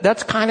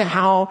 That's kind of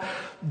how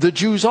the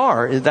Jews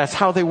are. That's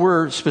how they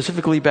were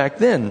specifically back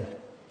then.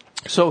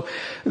 So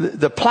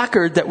the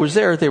placard that was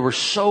there, they were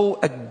so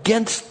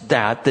against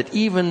that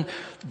even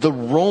the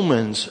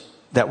Romans,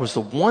 that was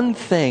the one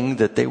thing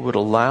that they would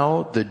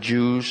allow the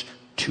Jews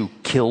to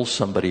kill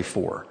somebody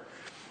for,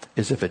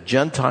 is if a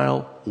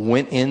Gentile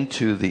went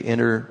into the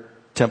inner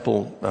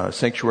temple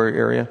sanctuary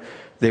area,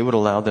 they would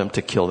allow them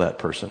to kill that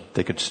person.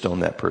 They could stone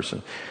that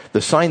person.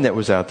 The sign that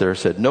was out there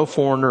said, no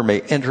foreigner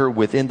may enter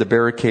within the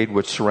barricade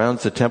which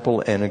surrounds the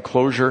temple and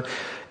enclosure.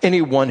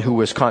 Anyone who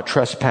was caught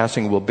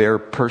trespassing will bear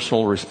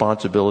personal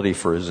responsibility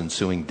for his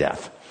ensuing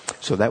death.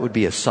 So that would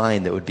be a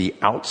sign that would be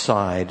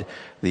outside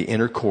the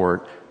inner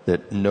court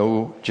that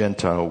no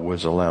Gentile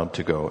was allowed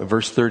to go.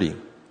 Verse 30.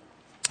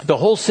 The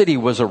whole city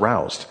was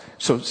aroused.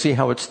 So see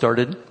how it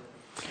started?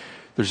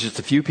 There's just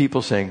a few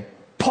people saying,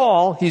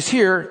 Paul, he's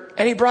here,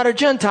 and he brought a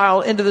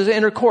Gentile into the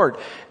inner court.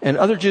 And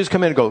other Jews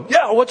come in and go,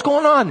 yeah, what's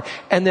going on?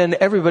 And then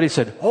everybody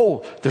said,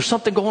 oh, there's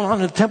something going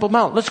on in the Temple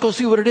Mount. Let's go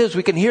see what it is.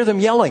 We can hear them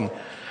yelling.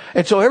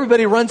 And so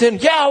everybody runs in,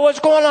 yeah, what's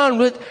going on?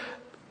 But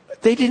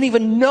they didn't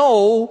even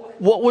know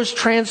what was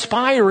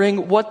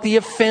transpiring, what the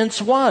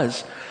offense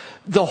was.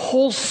 The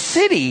whole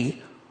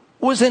city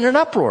was in an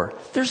uproar.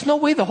 There's no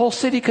way the whole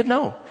city could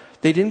know.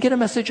 They didn't get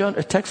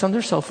a text on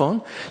their cell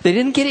phone. They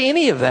didn't get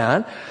any of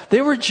that.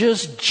 They were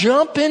just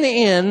jumping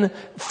in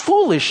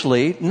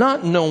foolishly,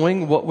 not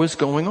knowing what was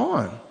going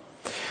on.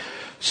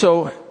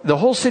 So the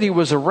whole city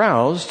was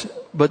aroused,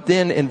 but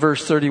then in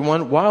verse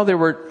 31,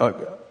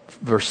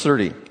 verse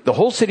 30, the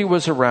whole city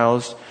was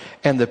aroused,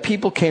 and the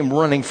people came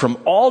running from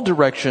all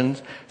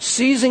directions,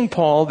 seizing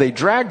Paul. They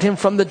dragged him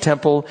from the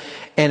temple,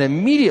 and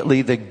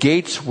immediately the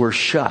gates were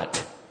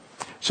shut.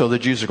 So the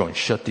Jews are going,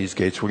 shut these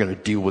gates. We're going to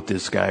deal with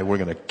this guy. We're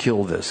going to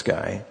kill this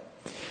guy.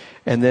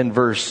 And then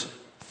verse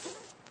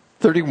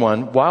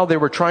 31, while they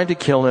were trying to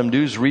kill him,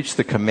 news reached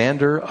the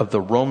commander of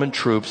the Roman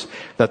troops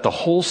that the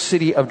whole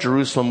city of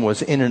Jerusalem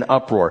was in an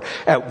uproar.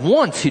 At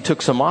once he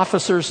took some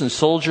officers and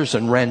soldiers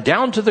and ran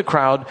down to the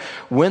crowd.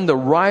 When the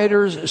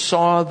rioters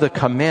saw the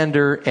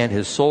commander and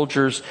his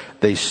soldiers,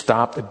 they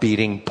stopped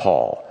beating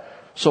Paul.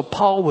 So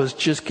Paul was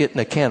just getting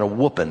a can of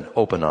whooping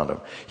open on him.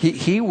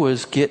 He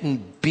was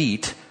getting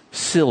beat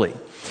silly.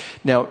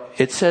 Now,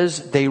 it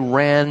says they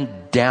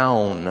ran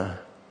down.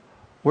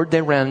 Where'd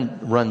they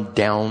run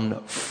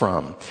down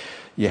from?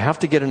 You have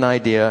to get an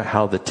idea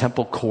how the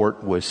temple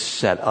court was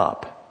set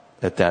up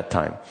at that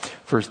time.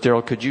 First,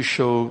 Daryl, could you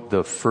show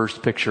the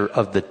first picture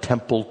of the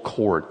temple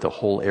court, the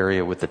whole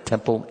area with the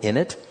temple in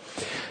it?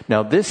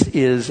 Now, this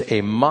is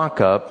a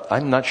mock-up.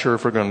 I'm not sure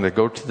if we're going to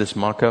go to this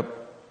mock-up.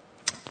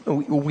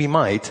 We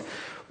might,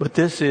 but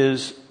this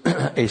is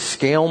a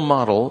scale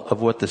model of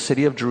what the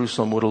city of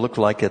Jerusalem would have looked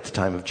like at the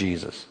time of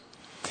Jesus.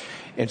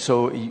 And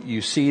so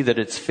you see that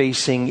it's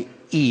facing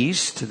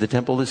east. The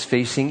temple is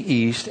facing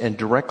east, and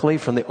directly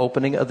from the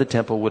opening of the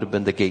temple would have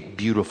been the gate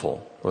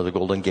beautiful, or the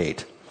golden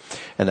gate.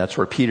 And that's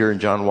where Peter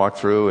and John walk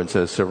through and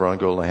says, silver and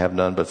gold I have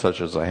none, but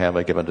such as I have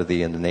I give unto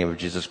thee in the name of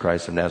Jesus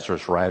Christ of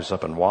Nazareth. Rise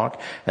up and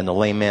walk. And the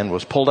lame man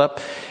was pulled up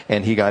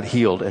and he got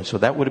healed. And so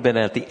that would have been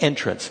at the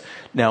entrance.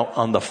 Now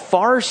on the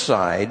far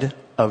side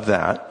of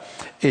that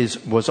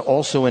was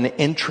also an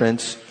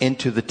entrance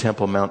into the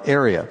Temple Mount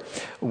area.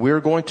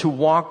 We're going to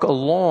walk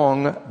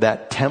along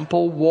that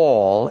temple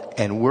wall,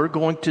 and we're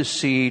going to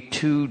see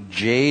two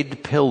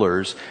jade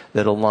pillars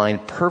that align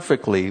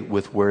perfectly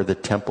with where the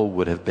temple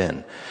would have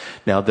been.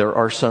 Now, there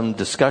are some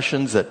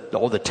discussions that,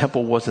 the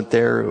temple wasn't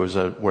there. It was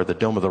where the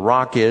Dome of the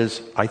Rock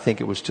is. I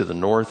think it was to the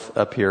north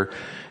up here,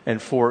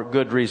 and for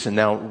good reason.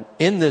 Now,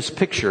 in this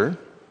picture,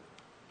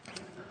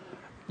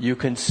 you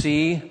can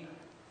see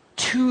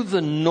to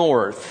the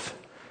north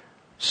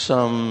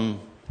some,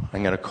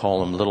 I'm going to call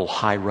them little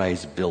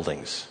high-rise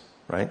buildings,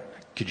 right?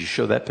 Could you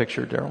show that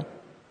picture, Daryl?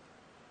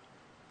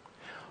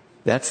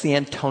 That's the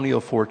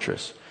Antonia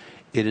Fortress.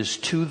 It is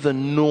to the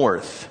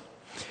north,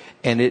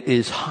 and it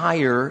is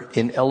higher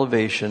in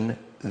elevation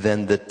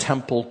than the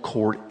temple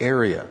court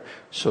area.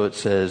 So it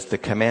says the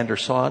commander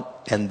saw it,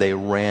 and they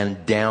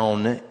ran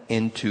down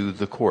into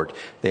the court.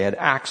 They had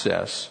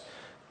access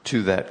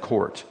to that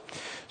court.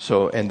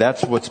 So, and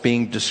that's what's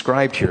being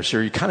described here. So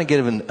you kind of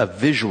get a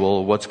visual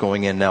of what's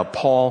going in. Now,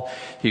 Paul,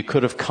 he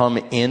could have come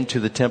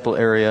into the temple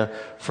area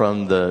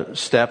from the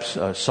steps,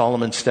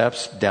 Solomon's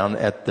steps, down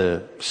at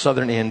the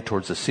southern end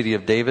towards the city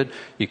of David.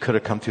 He could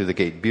have come through the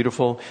gate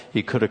beautiful.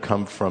 He could have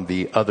come from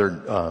the other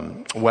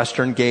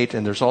western gate.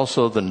 And there's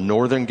also the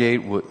northern gate.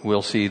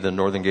 We'll see the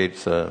northern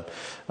gate's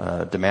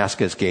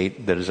Damascus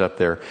gate that is up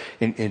there.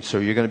 And so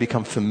you're going to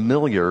become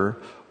familiar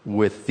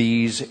with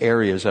these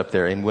areas up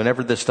there. And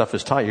whenever this stuff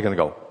is taught, you're going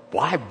to go,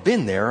 well, I've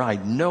been there. I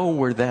know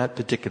where that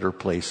particular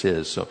place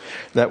is. So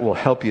that will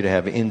help you to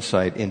have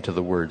insight into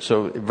the word.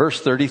 So verse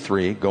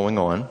 33, going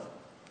on.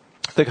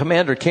 The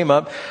commander came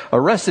up,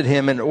 arrested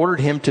him, and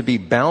ordered him to be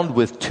bound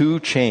with 2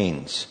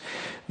 chains.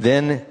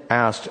 Then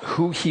asked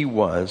who he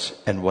was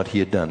and what he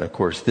had done. Of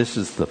course, this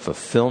is the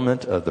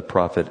fulfillment of the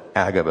prophet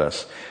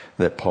Agabus,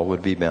 that Paul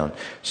would be bound.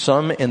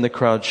 Some in the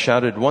crowd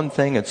shouted one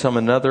thing and some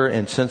another,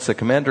 and since the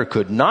commander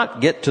could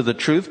not get to the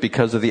truth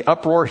because of the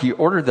uproar, he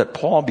ordered that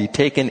Paul be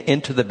taken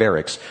into the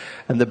barracks.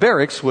 And the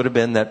barracks would have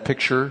been that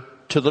picture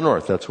to the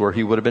north. That's where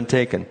he would have been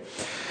taken.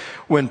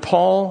 When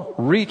Paul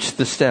reached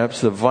the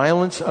steps, the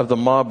violence of the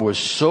mob was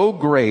so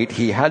great,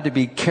 he had to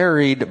be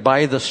carried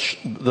by the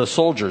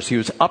soldiers. He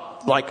was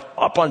up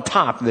on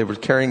top. They were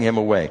carrying him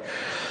away.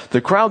 The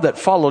crowd that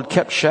followed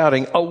kept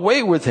shouting,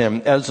 "Away with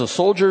him!" As the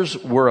soldiers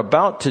were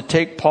about to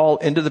take Paul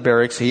into the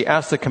barracks, he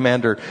asked the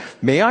commander,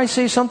 "May I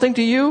say something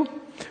to you?"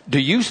 "Do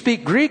you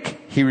speak Greek?"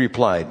 He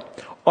replied.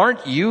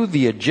 "Aren't you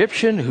the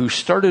Egyptian who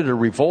started a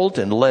revolt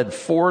and led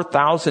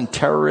 4,000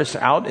 terrorists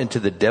out into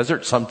the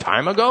desert some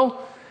time ago?"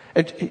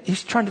 And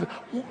he's trying to,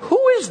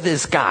 who is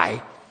this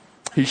guy?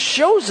 He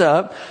shows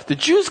up, the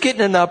Jews get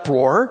in an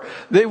uproar,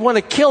 they want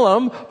to kill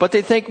him, but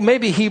they think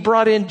maybe he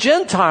brought in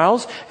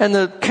Gentiles, and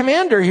the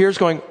commander here is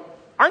going,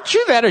 "Aren't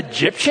you that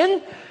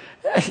Egyptian?"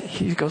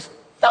 He goes,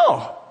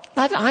 "No,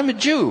 I'm a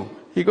Jew."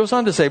 He goes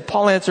on to say,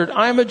 Paul answered,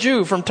 "I am a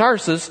Jew from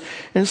Tarsus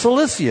in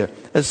Cilicia,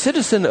 a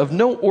citizen of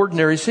no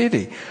ordinary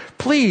city.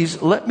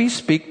 Please let me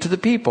speak to the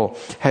people."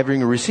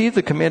 Having received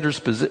the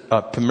commander's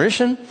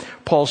permission,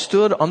 Paul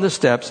stood on the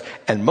steps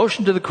and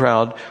motioned to the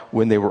crowd.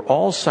 When they were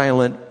all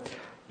silent,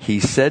 he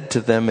said to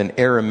them in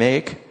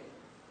Aramaic,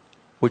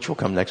 which will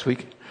come next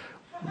week.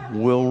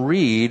 We'll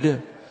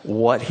read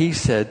what he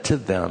said to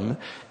them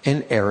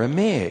in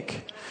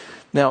Aramaic.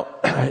 Now,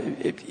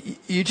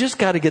 you just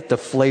got to get the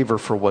flavor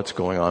for what's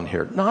going on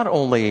here. Not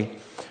only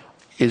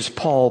is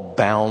Paul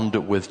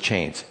bound with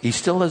chains, he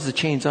still has the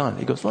chains on.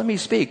 He goes, "Let me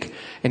speak."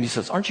 And he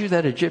says, "Aren't you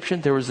that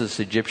Egyptian?" There was this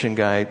Egyptian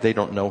guy. They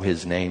don't know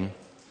his name,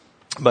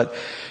 but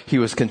he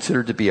was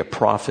considered to be a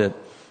prophet.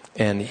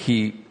 And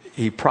he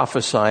He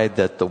prophesied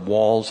that the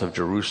walls of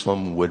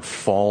Jerusalem would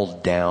fall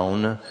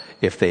down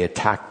if they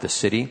attacked the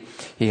city.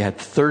 He had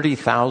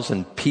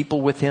 30,000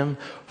 people with him.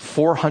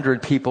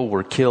 400 people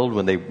were killed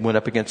when they went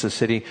up against the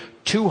city.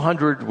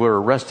 200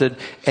 were arrested,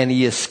 and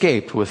he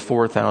escaped with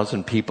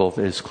 4,000 people,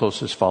 his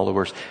closest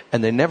followers.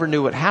 And they never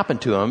knew what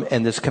happened to him.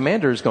 And this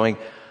commander is going,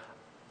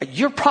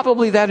 "You're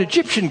probably that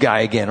Egyptian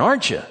guy again,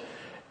 aren't you?"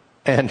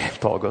 And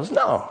Paul goes,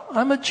 "No,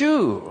 I'm a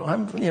Jew.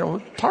 I'm,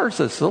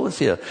 Tarsus,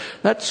 Cilicia.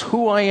 That's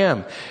who I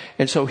am."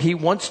 And so he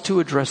wants to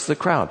address the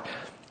crowd.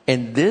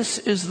 And this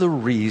is the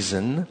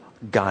reason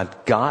God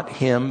got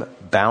him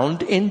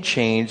bound in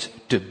chains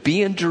to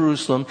be in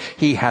Jerusalem.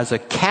 He has a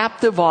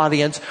captive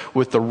audience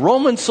with the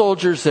Roman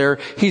soldiers there.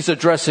 He's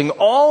addressing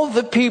all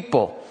the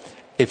people.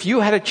 If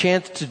you had a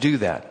chance to do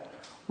that,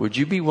 would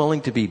you be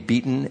willing to be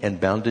beaten and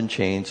bound in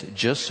chains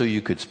just so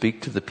you could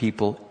speak to the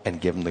people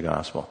and give them the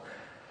gospel?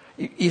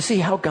 You see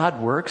how God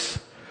works?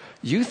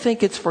 You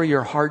think it's for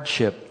your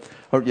hardship,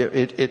 or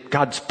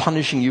God's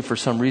punishing you for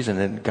some reason,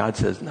 and God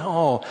says,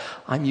 "No,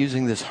 I'm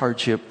using this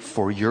hardship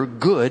for your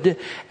good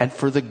and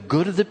for the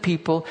good of the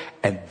people,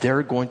 and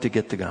they're going to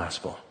get the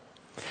gospel."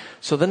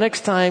 So the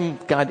next time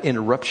God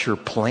interrupts your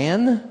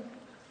plan,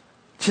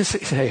 just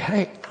say,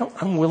 "Hey,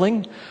 I'm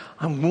willing.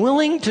 I'm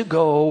willing to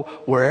go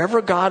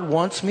wherever God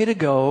wants me to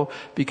go,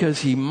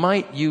 because he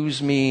might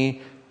use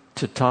me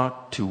to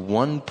talk to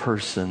one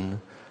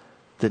person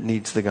that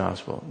needs the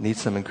gospel,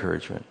 needs some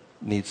encouragement,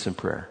 needs some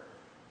prayer."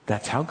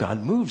 That's how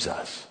God moves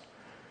us.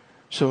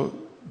 So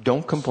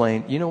don't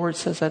complain. You know where it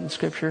says that in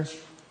Scripture?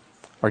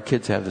 Our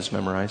kids have this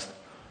memorized.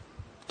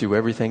 Do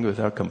everything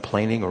without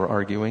complaining or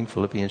arguing.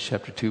 Philippians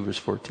chapter 2, verse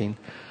 14.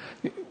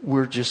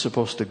 We're just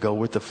supposed to go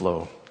with the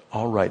flow.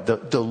 All right.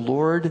 The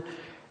Lord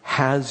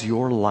has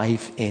your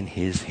life in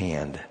his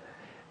hand.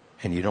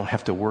 And you don't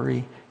have to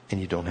worry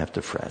and you don't have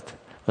to fret.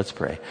 Let's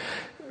pray.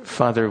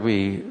 Father,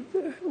 we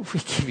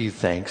give you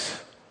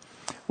thanks.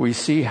 We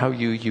see how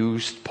you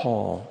used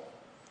Paul,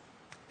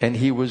 and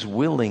he was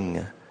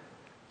willing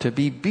to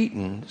be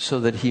beaten so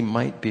that he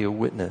might be a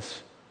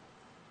witness.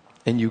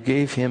 And you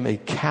gave him a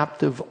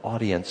captive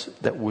audience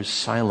that was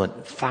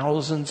silent.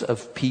 Thousands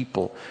of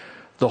people.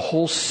 The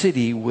whole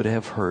city would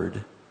have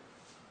heard.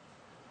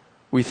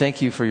 We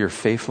thank you for your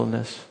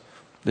faithfulness,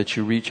 that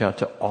you reach out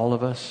to all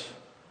of us,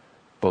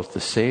 both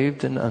the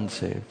saved and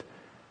unsaved,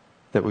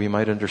 that we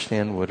might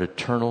understand what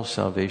eternal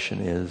salvation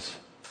is.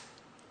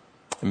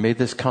 And may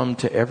this come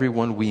to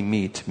everyone we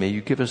meet. May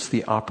you give us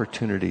the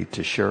opportunity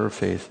to share our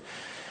faith.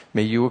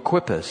 May you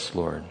equip us,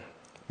 Lord.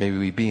 May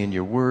we be in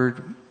your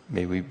word.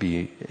 May we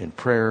be in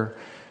prayer.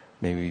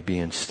 May we be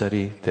in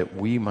study, that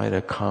we might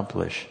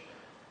accomplish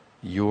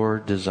your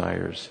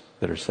desires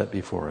that are set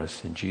before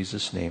us. In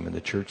Jesus' name. And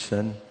the church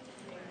said,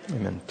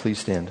 amen. Please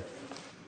stand.